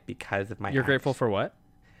feel like because of my You're grateful for what?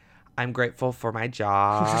 I'm grateful for my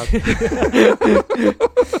job.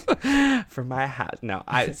 For my house. No,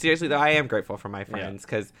 I seriously though, I am grateful for my friends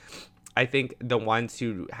because I think the ones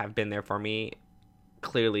who have been there for me,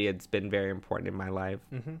 clearly it's been very important in my life.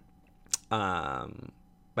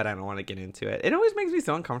 But I don't want to get into it. It always makes me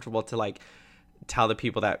so uncomfortable to like tell the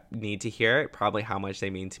people that need to hear it probably how much they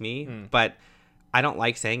mean to me. But I don't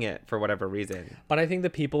like saying it for whatever reason. But I think the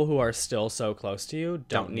people who are still so close to you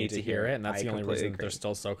don't need to hear it, and that's I the only completely reason agree. they're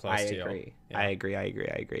still so close I to you. agree. Yeah. I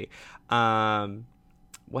agree.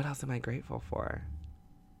 What else am I grateful for?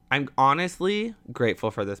 I'm honestly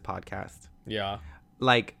grateful for this podcast. Yeah.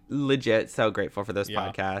 Like legit so grateful for this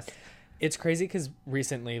Yeah. podcast. It's crazy because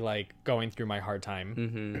recently, like going through my hard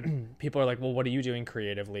time, people are like, "Well, what are you doing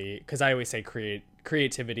creatively?" Because I always say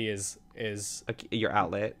creativity is Your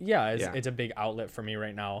outlet. it's a big outlet for me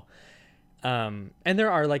right now. And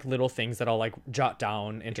there are like little things that I'll like jot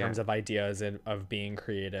down in terms of ideas of being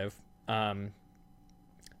creative.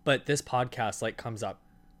 But this podcast like comes up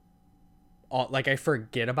like I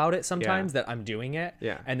forget about it sometimes that I'm doing it.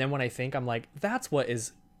 Yeah. And then when I think, I'm like, that's what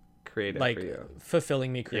is Creative like for you.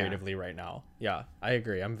 fulfilling me creatively right now. Yeah, I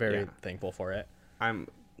agree. I'm very Yeah. thankful for it. I'm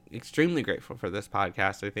extremely grateful for this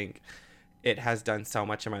podcast. I think it has done so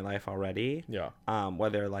much in my life already. Yeah.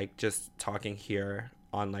 Whether like just talking here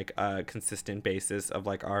on like a consistent basis of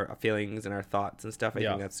like our feelings and our thoughts and stuff. I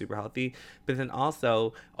think that's super healthy. But then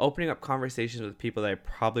also opening up conversations with people that I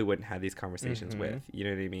probably wouldn't have these conversations with. You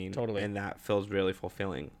know what I mean? Totally. And that feels really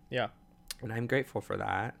fulfilling. Yeah. And I'm grateful for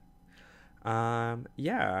that.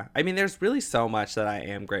 Yeah. I mean, there's really so much that I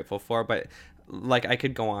am grateful for, but like I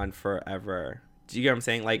could go on forever. Do you get what I'm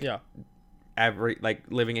saying? Like, Yeah. like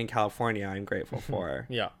living in California, I'm grateful for.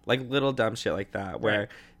 Yeah. Like little dumb shit like that where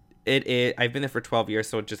I've been there for 12 years,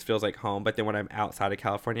 so it just feels like home. But then when I'm outside of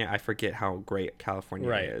California, I forget how great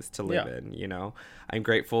California is to live in, you know? I'm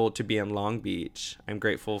grateful to be in Long Beach. I'm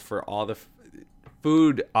grateful for all the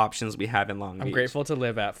food options we have in Long Beach. I'm grateful to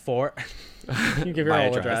live at 4. You give your My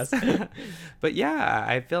whole address. But yeah,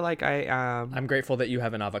 I feel like I'm grateful that you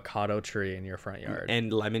have an avocado tree in your front yard.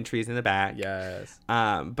 and lemon trees in the back. Yes.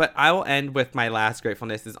 But I will end with my last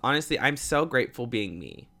gratefulness is honestly, I'm so grateful being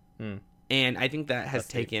me. And I think that has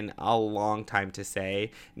taken a long time to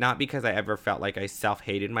say, not because I ever felt like I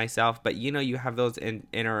self-hated myself, but you know, you have those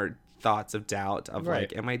inner thoughts of doubt of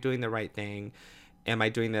like, am I doing the right thing? Am I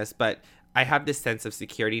doing this? But I have this sense of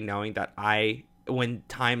security knowing that when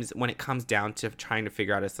it comes down to trying to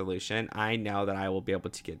figure out a solution, I know that I will be able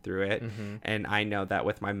to get through it. And I know that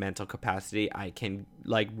with my mental capacity, I can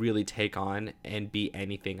like really take on and be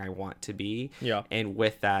anything I want to be. Yeah. And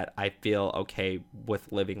with that, I feel okay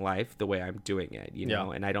with living life the way I'm doing it, you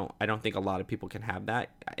know? And I don't think a lot of people can have that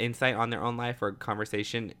insight on their own life or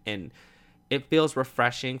conversation. And it feels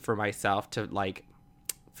refreshing for myself to like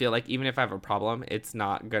feel like even if I have a problem, it's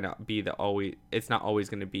not always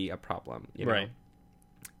going to be a problem, you know?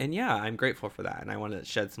 And yeah, I'm grateful for that, and I want to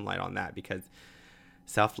shed some light on that because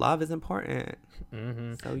self-love is important.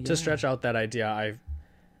 So, yeah. To stretch out that idea,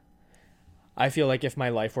 I feel like if my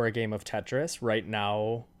life were a game of Tetris right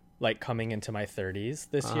now, like coming into my 30s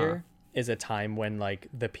this year is a time when like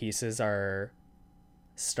the pieces are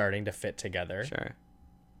starting to fit together. Sure.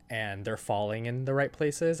 And they're falling in the right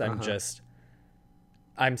places.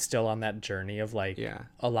 I'm still on that journey of like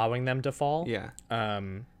allowing them to fall. Yeah.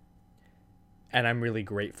 And I'm really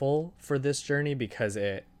grateful for this journey because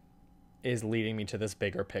it is leading me to this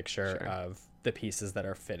bigger picture of the pieces that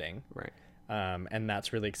are fitting. Right. And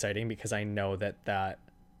that's really exciting because I know that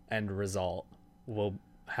end result will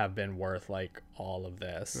have been worth like all of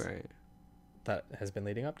this that has been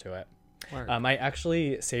leading up to it. I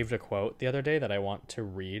actually saved a quote the other day that I want to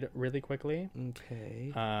read really quickly.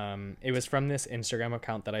 Okay. It was from this Instagram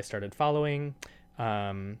account that I started following,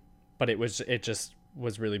 but it just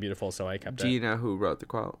was really beautiful, so I kept it. Do you know who wrote the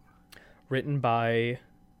quote? Written by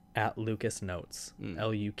 @Lucas Notes,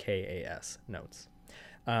 Lukas Notes.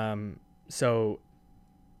 So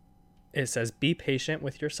it says, "Be patient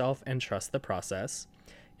with yourself and trust the process.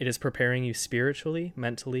 It is preparing you spiritually,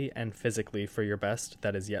 mentally, and physically for your best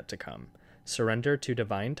that is yet to come. Surrender to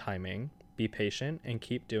divine timing, be patient, and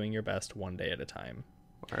keep doing your best one day at a time."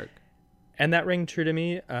 Work. And that rang true to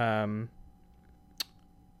me,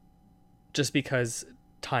 just because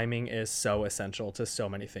timing is so essential to so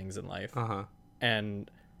many things in life. And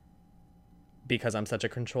because I'm such a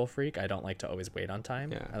control freak, I don't like to always wait on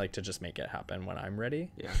time. I like to just make it happen when I'm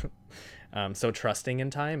ready. So trusting in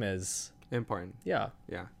time is important. Yeah.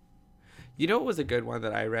 You know what was a good one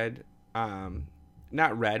that I read?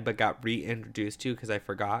 Not read, but got reintroduced to because I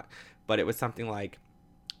forgot. But it was something like,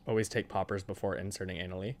 always take poppers before inserting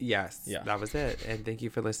anally. Yes. Yeah. That was it. And thank you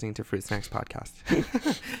for listening to Fruit Snacks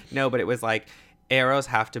Podcast. No, but it was like, arrows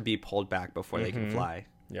have to be pulled back before they can fly.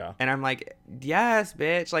 Yeah. And I'm like, yes,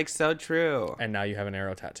 bitch. Like, so true. And now you have an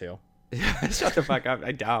arrow tattoo. Shut the fuck up.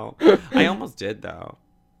 I don't. I almost did, though.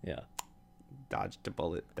 Yeah. Dodged a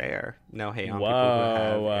bullet there. No hate on people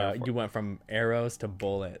who have you went from arrows to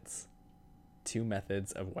bullets. 2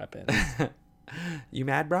 methods of weapons. You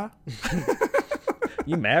mad, bro?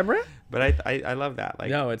 You mad, bro? But I love that. Like,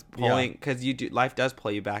 no, it's pulling, because life does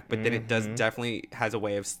pull you back, but then it does definitely has a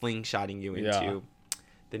way of slingshotting you into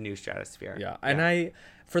the new stratosphere. And I,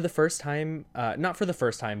 for the first time, not for the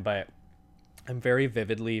first time, but I'm very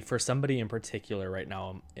vividly, for somebody in particular right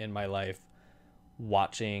now in my life,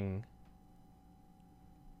 watching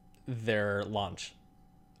their launch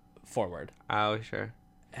forward. Oh, sure.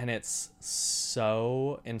 And it's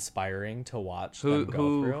so inspiring to watch them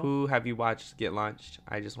go through. Who have you watched get launched?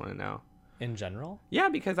 I just want to know. In general? Yeah,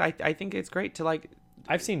 because I think it's great to like...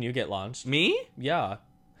 I've seen you get launched. Me? Yeah.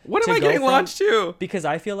 What to am I go getting from- launched to? Because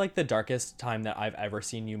I feel like the darkest time that I've ever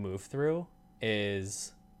seen you move through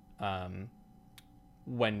is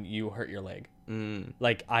when you hurt your leg.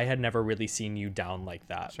 Like, I had never really seen you down like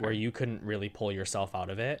that, where you couldn't really pull yourself out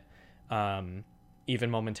of it. Even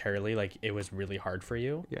momentarily, like, it was really hard for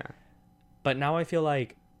you. Yeah. But now I feel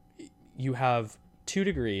like you have 2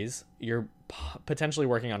 degrees. You're potentially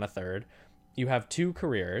working on a 3rd. You have 2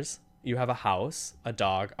 careers. You have a house, a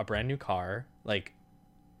dog, a brand new car. Like,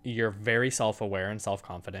 you're very self-aware and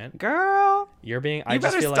self-confident. Girl. You're being. You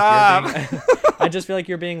better Feel stop. like you're being. I just feel like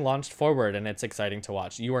you're being launched forward, and it's exciting to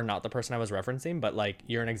watch. You are not the person I was referencing, but like,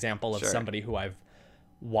 you're an example of Sure. somebody who I've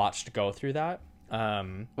watched go through that.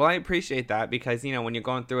 Well, I appreciate that because, you know, when you're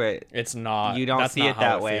going through it, It's not. you don't that's see not it how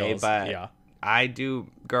that way, feels. but yeah. I do.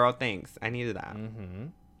 Girl, thanks. I needed that.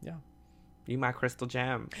 Yeah. You my crystal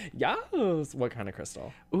gem. Yes. What kind of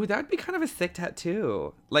crystal? Ooh, that would be kind of a sick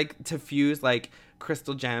tattoo. Like, to fuse, like,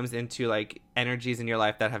 crystal gems into, like, energies in your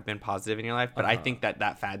life that have been positive in your life. But I think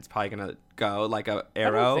that fad's probably going to go like a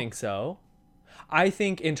arrow. I don't think so. I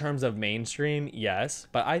think in terms of mainstream, yes,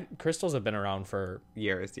 but crystals have been around for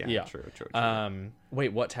Years. Yeah. yeah. True.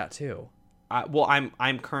 Wait, what tattoo? Well,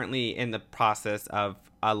 I'm currently in the process of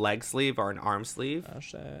a leg sleeve or an arm sleeve. Oh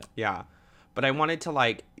shit. Yeah. But I wanted to,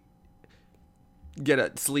 like, get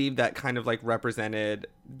a sleeve that kind of, like, represented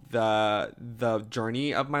the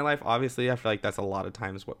journey of my life. Obviously, I feel like that's a lot of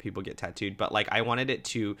times what people get tattooed, but, like, I wanted it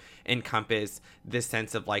to encompass this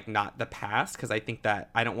sense of, like, not the past, because I think that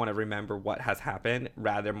I don't want to remember what has happened,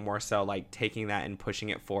 rather more so, like, taking that and pushing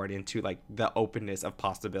it forward into, like, the openness of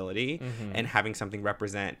possibility and having something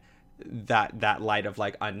represent that light of,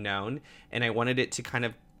 like, unknown. And I wanted it to kind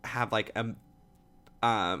of have, like,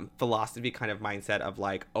 a philosophy kind of mindset of,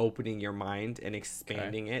 like, opening your mind and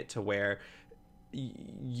expanding it to where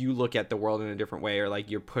you look at the world in a different way, or,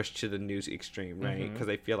 like, you're pushed to the new extreme, right? Because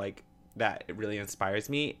I feel like that it really inspires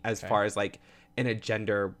me as far as, like, in a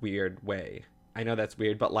gender weird way. I know that's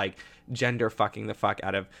weird, but, like, gender fucking the fuck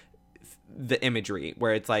out of the imagery,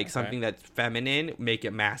 where it's like something that's feminine, make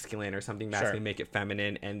it masculine, or something masculine, make it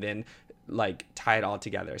feminine, and then, like, tie it all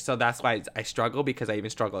together. So that's why I struggle, because I even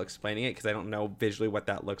struggle explaining it, because I don't know visually what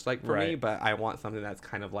that looks like for me, but I want something that's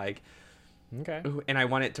kind of like, Okay. ooh, and I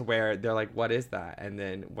want it to where they're like, what is that? And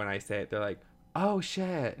then when I say it, they're like, oh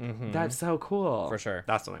shit, that's so cool. For sure.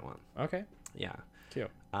 That's what I want. Okay. Yeah.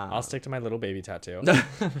 Cute. I'll stick to my little baby tattoo.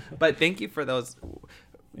 But thank you for those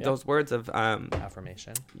words of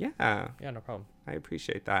Affirmation. yeah, Yeah, no problem. I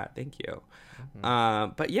appreciate that. Thank you.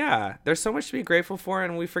 But yeah, there's so much to be grateful for,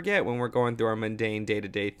 and we forget when we're going through our mundane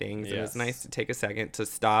day-to-day things. And it's nice to take a second to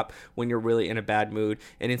stop when you're really in a bad mood,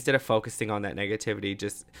 and instead of focusing on that negativity,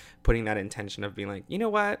 just putting that intention of being like, you know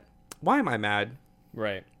what? Why am I mad?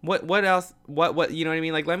 Right. What else? What? You know what I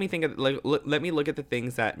mean? Like, let me think of, like, let me look at the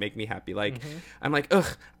things that make me happy. Like, I'm like, ugh,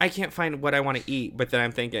 I can't find what I want to eat, but then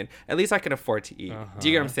I'm thinking, at least I can afford to eat. Do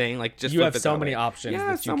you get what I'm saying? Like, just You flip have it so that many way. options. Yeah,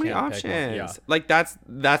 that you so many can't pick one. options. Yeah. Like, that's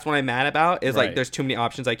what I'm mad about. Is Right. like, there's too many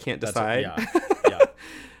options. I can't That's decide.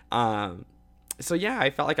 yeah. So yeah, I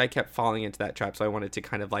felt like I kept falling into that trap. So I wanted to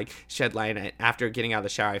kind of, like, shed light. And after getting out of the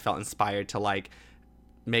shower, I felt inspired to, like,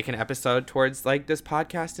 make an episode towards, like, this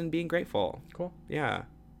podcast and being grateful. Cool. Yeah.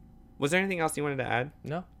 Was there anything else you wanted to add?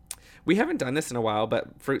 No. We haven't done this in a while,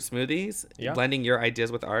 but fruit smoothies, Yeah. blending your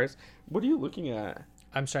ideas with ours. What are you looking at?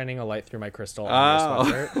 I'm shining a light through my crystal on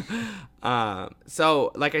your sweatshirt.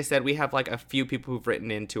 So like I said, we have, like, a few people who've written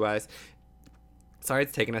in to us. Sorry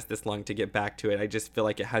it's taken us this long to get back to it. I just feel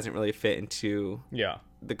like it hasn't really fit into Yeah.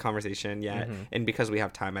 the conversation yet, and because we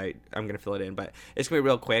have time, I'm gonna fill it in, but it's gonna be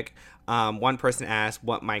real quick. One person asked,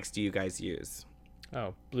 what mics do you guys use?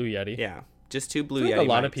 Oh, Blue Yeti. Yeah, just 2 Blue I feel Yeti like a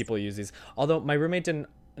lot of mics. people use these. Although my roommate didn't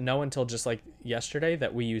know until just like yesterday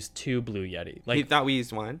that we use 2 Blue Yeti. He Like, thought we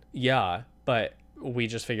used 1. yeah, but we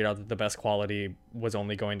just figured out that the best quality was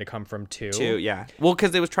only going to come from 2. 2, yeah. Well,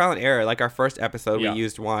 because it was trial and error. Like, our first episode, Yeah. we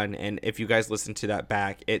used 1, and if you guys listen to that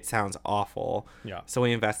back, it sounds awful. Yeah. So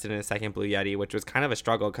we invested in a second Blue Yeti, which was kind of a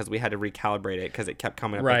struggle because we had to recalibrate it because it kept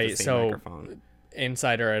coming up Right. with the same So microphone.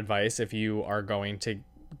 insider advice, if you are going to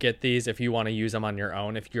get these, if you want to use them on your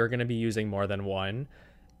own, if you're going to be using more than one,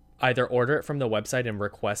 either order it from the website and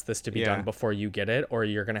request this to be done before you get it, or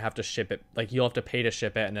you're going to have to ship it. Like, you'll have to pay to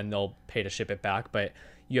ship it, and then they'll pay to ship it back, but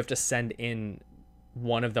you have to send in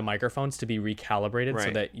one of the microphones to be recalibrated so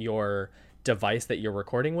Right. that your device that you're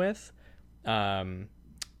recording with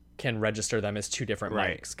can register them as 2 different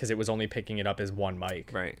Right. mics, because it was only picking it up as 1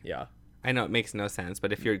 mic. Right. Yeah. I know it makes no sense,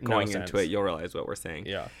 but if you're going into sense. it, you'll realize what we're saying.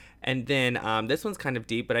 Yeah. And then this one's kind of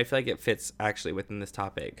deep, but I feel like it fits actually within this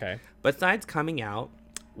topic. Okay. Besides coming out,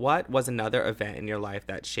 what was another event in your life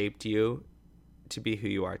that shaped you to be who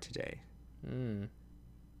you are today?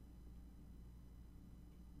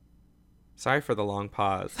 Sorry for the long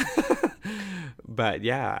pause. But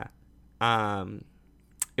yeah.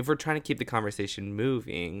 If we're trying to keep the conversation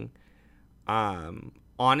moving,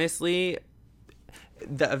 honestly,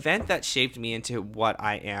 the event that shaped me into what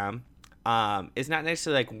I am is not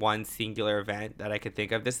necessarily like one singular event that I could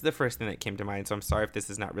think of. This is the first thing that came to mind, so I'm sorry if this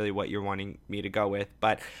is not really what you're wanting me to go with.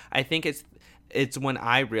 But I think it's when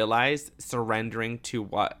I realized surrendering to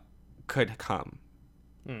what could come.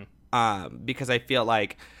 Because I feel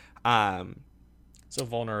like So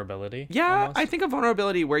vulnerability. yeah, almost? I think a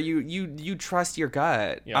vulnerability where you trust your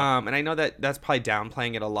gut. Yeah. And I know that that's probably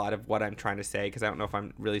downplaying it a lot of what I'm trying to say, because I don't know if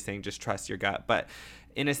I'm really saying just trust your gut, but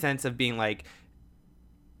in a sense of being like,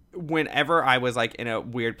 whenever I was like in a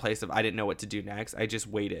weird place of I didn't know what to do next, I just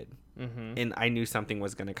waited. And I knew something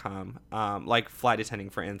was going to come. Like flight attending,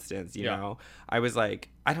 for instance, you know, I was like,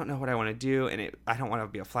 I don't know what I want to do. And I don't want to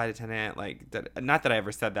be a flight attendant. Like that, not that I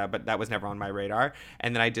ever said that, but that was never on my radar.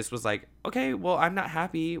 And then I just was like, okay, well, I'm not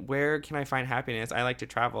happy. Where can I find happiness? I like to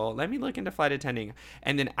travel. Let me look into flight attending.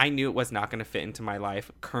 And then I knew it was not going to fit into my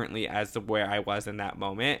life currently as to where I was in that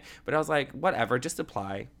moment. But I was like, whatever, just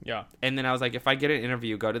apply. Yeah. And then I was like, if I get an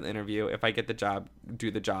interview, go to the interview. If I get the job, do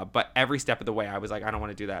the job. But every step of the way, I was like, I don't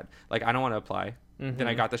want to do that. Like, I don't want to apply. Then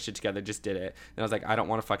I got the shit together, just did it. And I was like, I don't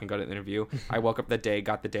want to fucking go to the interview. I woke up the day,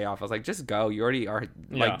 got the day off. I was like, just go. You already are,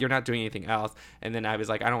 like, you're not doing anything else. And then I was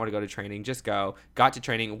like, I don't want to go to training. Just go. Got to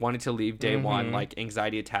training, wanted to leave day one, like,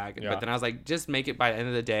 anxiety attack. But then I was like, just make it by the end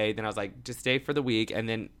of the day. Then I was like, just stay for the week. And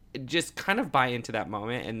then just kind of buy into that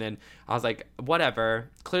moment. And then I was like,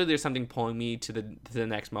 whatever. Clearly there's something pulling me to the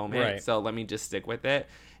next moment. Right. So let me just stick with it.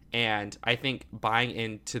 And I think buying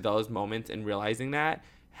into those moments and realizing that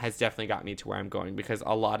has definitely got me to where I'm going, because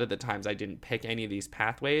a lot of the times I didn't pick any of these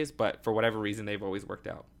pathways, but for whatever reason, they've always worked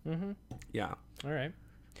out. Yeah. All right.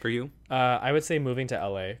 For you? I would say moving to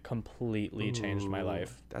LA completely changed my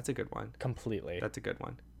life. That's a good one. Completely. That's a good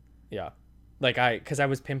one. Yeah. Like because I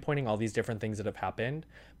was pinpointing all these different things that have happened,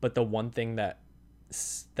 but the one thing that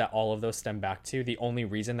all of those stem back to, the only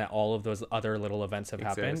reason that all of those other little events have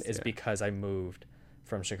happened is because I moved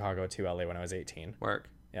from Chicago to LA when I was 18. Work.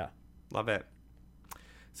 Yeah. Love it.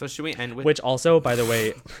 So should we end with... Which also, by the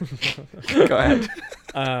way... Go ahead.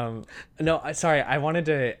 Sorry. I wanted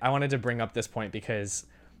to bring up this point because...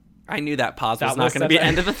 I knew that pause that was not going to be the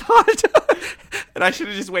end of the thought. And I should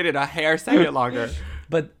have just waited a hair second longer.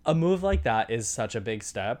 But a move like that is such a big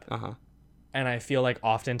step. Uh-huh. And I feel like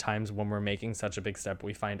oftentimes when we're making such a big step,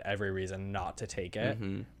 we find every reason not to take it.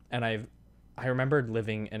 And I remembered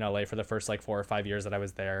living in LA for the first like 4 or 5 years that I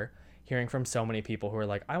was there, hearing from so many people who were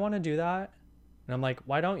like, I want to do that. And I'm like,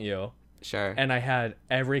 why don't you? Sure. And I had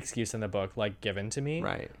every excuse in the book like given to me.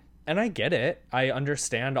 Right. And I get it. I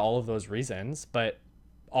understand all of those reasons, but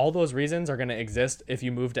all those reasons are going to exist if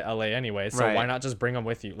you move to LA anyway. So why not just bring them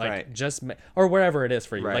with you? Like or wherever it is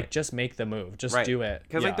for you. Like just make the move. Just do it.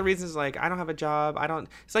 Because like the reasons like, I don't have a job.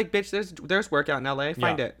 It's like, bitch, there's work out in LA.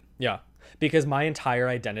 Find it. Yeah. Because my entire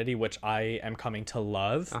identity, which I am coming to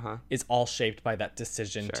love, is all shaped by that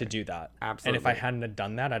decision to do that. Absolutely. And if I hadn't have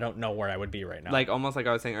done that, I don't know where I would be right now. Like almost like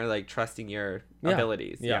I was saying, or like trusting your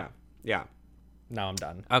abilities. Yeah. Now I'm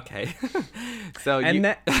done. Okay. So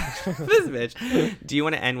this bitch. Do you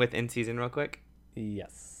want to end with in season real quick?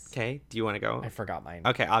 Yes. Okay. Do you want to go? I forgot mine.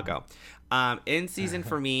 Okay, I'll go. In season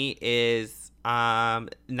for me is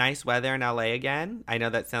nice weather in LA again. I know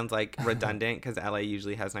that sounds like redundant because LA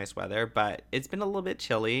usually has nice weather, but it's been a little bit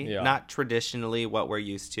chilly. Yeah. Not traditionally what we're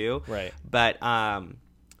used to. Right. But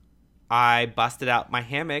I busted out my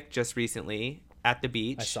hammock just recently at the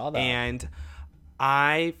beach. I saw that. And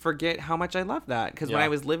I forget how much I love that, because when I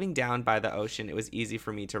was living down by the ocean, it was easy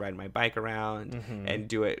for me to ride my bike around and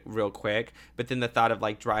do it real quick. But then the thought of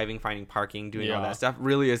like driving, finding parking, doing all that stuff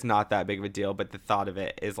really is not that big of a deal. But the thought of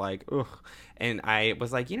it is like, ugh. And I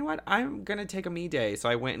was like, you know what? I'm going to take a me day. So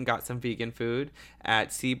I went and got some vegan food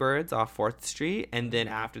at Seabirds off 4th Street. And then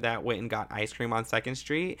after that, went and got ice cream on 2nd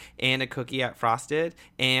Street and a cookie at Frosted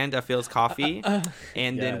and a Phil's Coffee.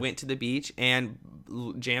 And then went to the beach and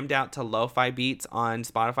jammed out to lo-fi beats on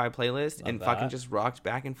Spotify playlist and fucking just rocked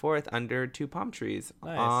back and forth under 2 palm trees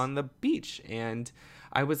on the beach. And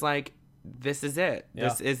I was like, this is it.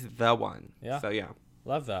 This is the one. So yeah.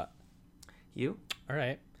 Love that. You? All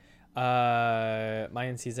right. My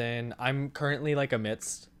in season, I'm currently like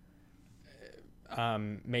amidst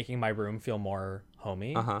making my room feel more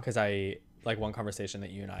homey, because I like one conversation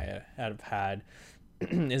that you and I have had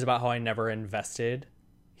is about how I never invested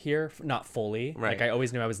here, not fully. Like I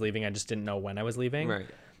always knew I was leaving, I just didn't know when I was leaving.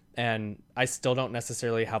 And I still don't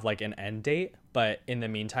necessarily have like an end date, but in the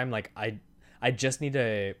meantime, like I I just need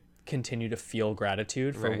to continue to feel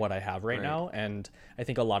gratitude for Right. what I have right Right. now. And I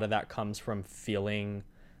think a lot of that comes from feeling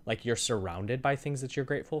like you're surrounded by things that you're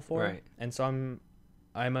grateful for. Right. And so I'm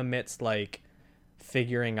amidst like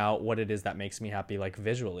figuring out what it is that makes me happy, like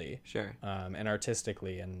visually, Sure. and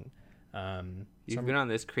artistically. And You've been on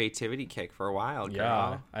this creativity kick for a while, girl.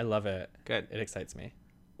 yeah, I love it. Good. It excites me.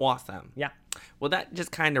 Awesome. Yeah. Well, that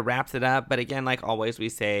just kind of wraps it up. But again, like always, we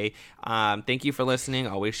say thank you for listening.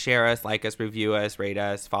 Always share us, like us, review us, rate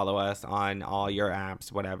us, follow us on all your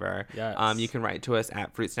apps, whatever. Yes. You can write to us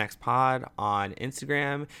at Fruit Snacks Pod on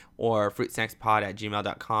Instagram or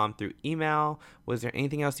fruitsnackspod@gmail.com through email. Was there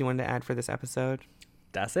anything else you wanted to add for this episode?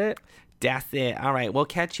 That's it. That's it. All right. We'll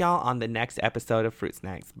catch y'all on the next episode of Fruit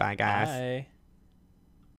Snacks. Bye, guys. Bye.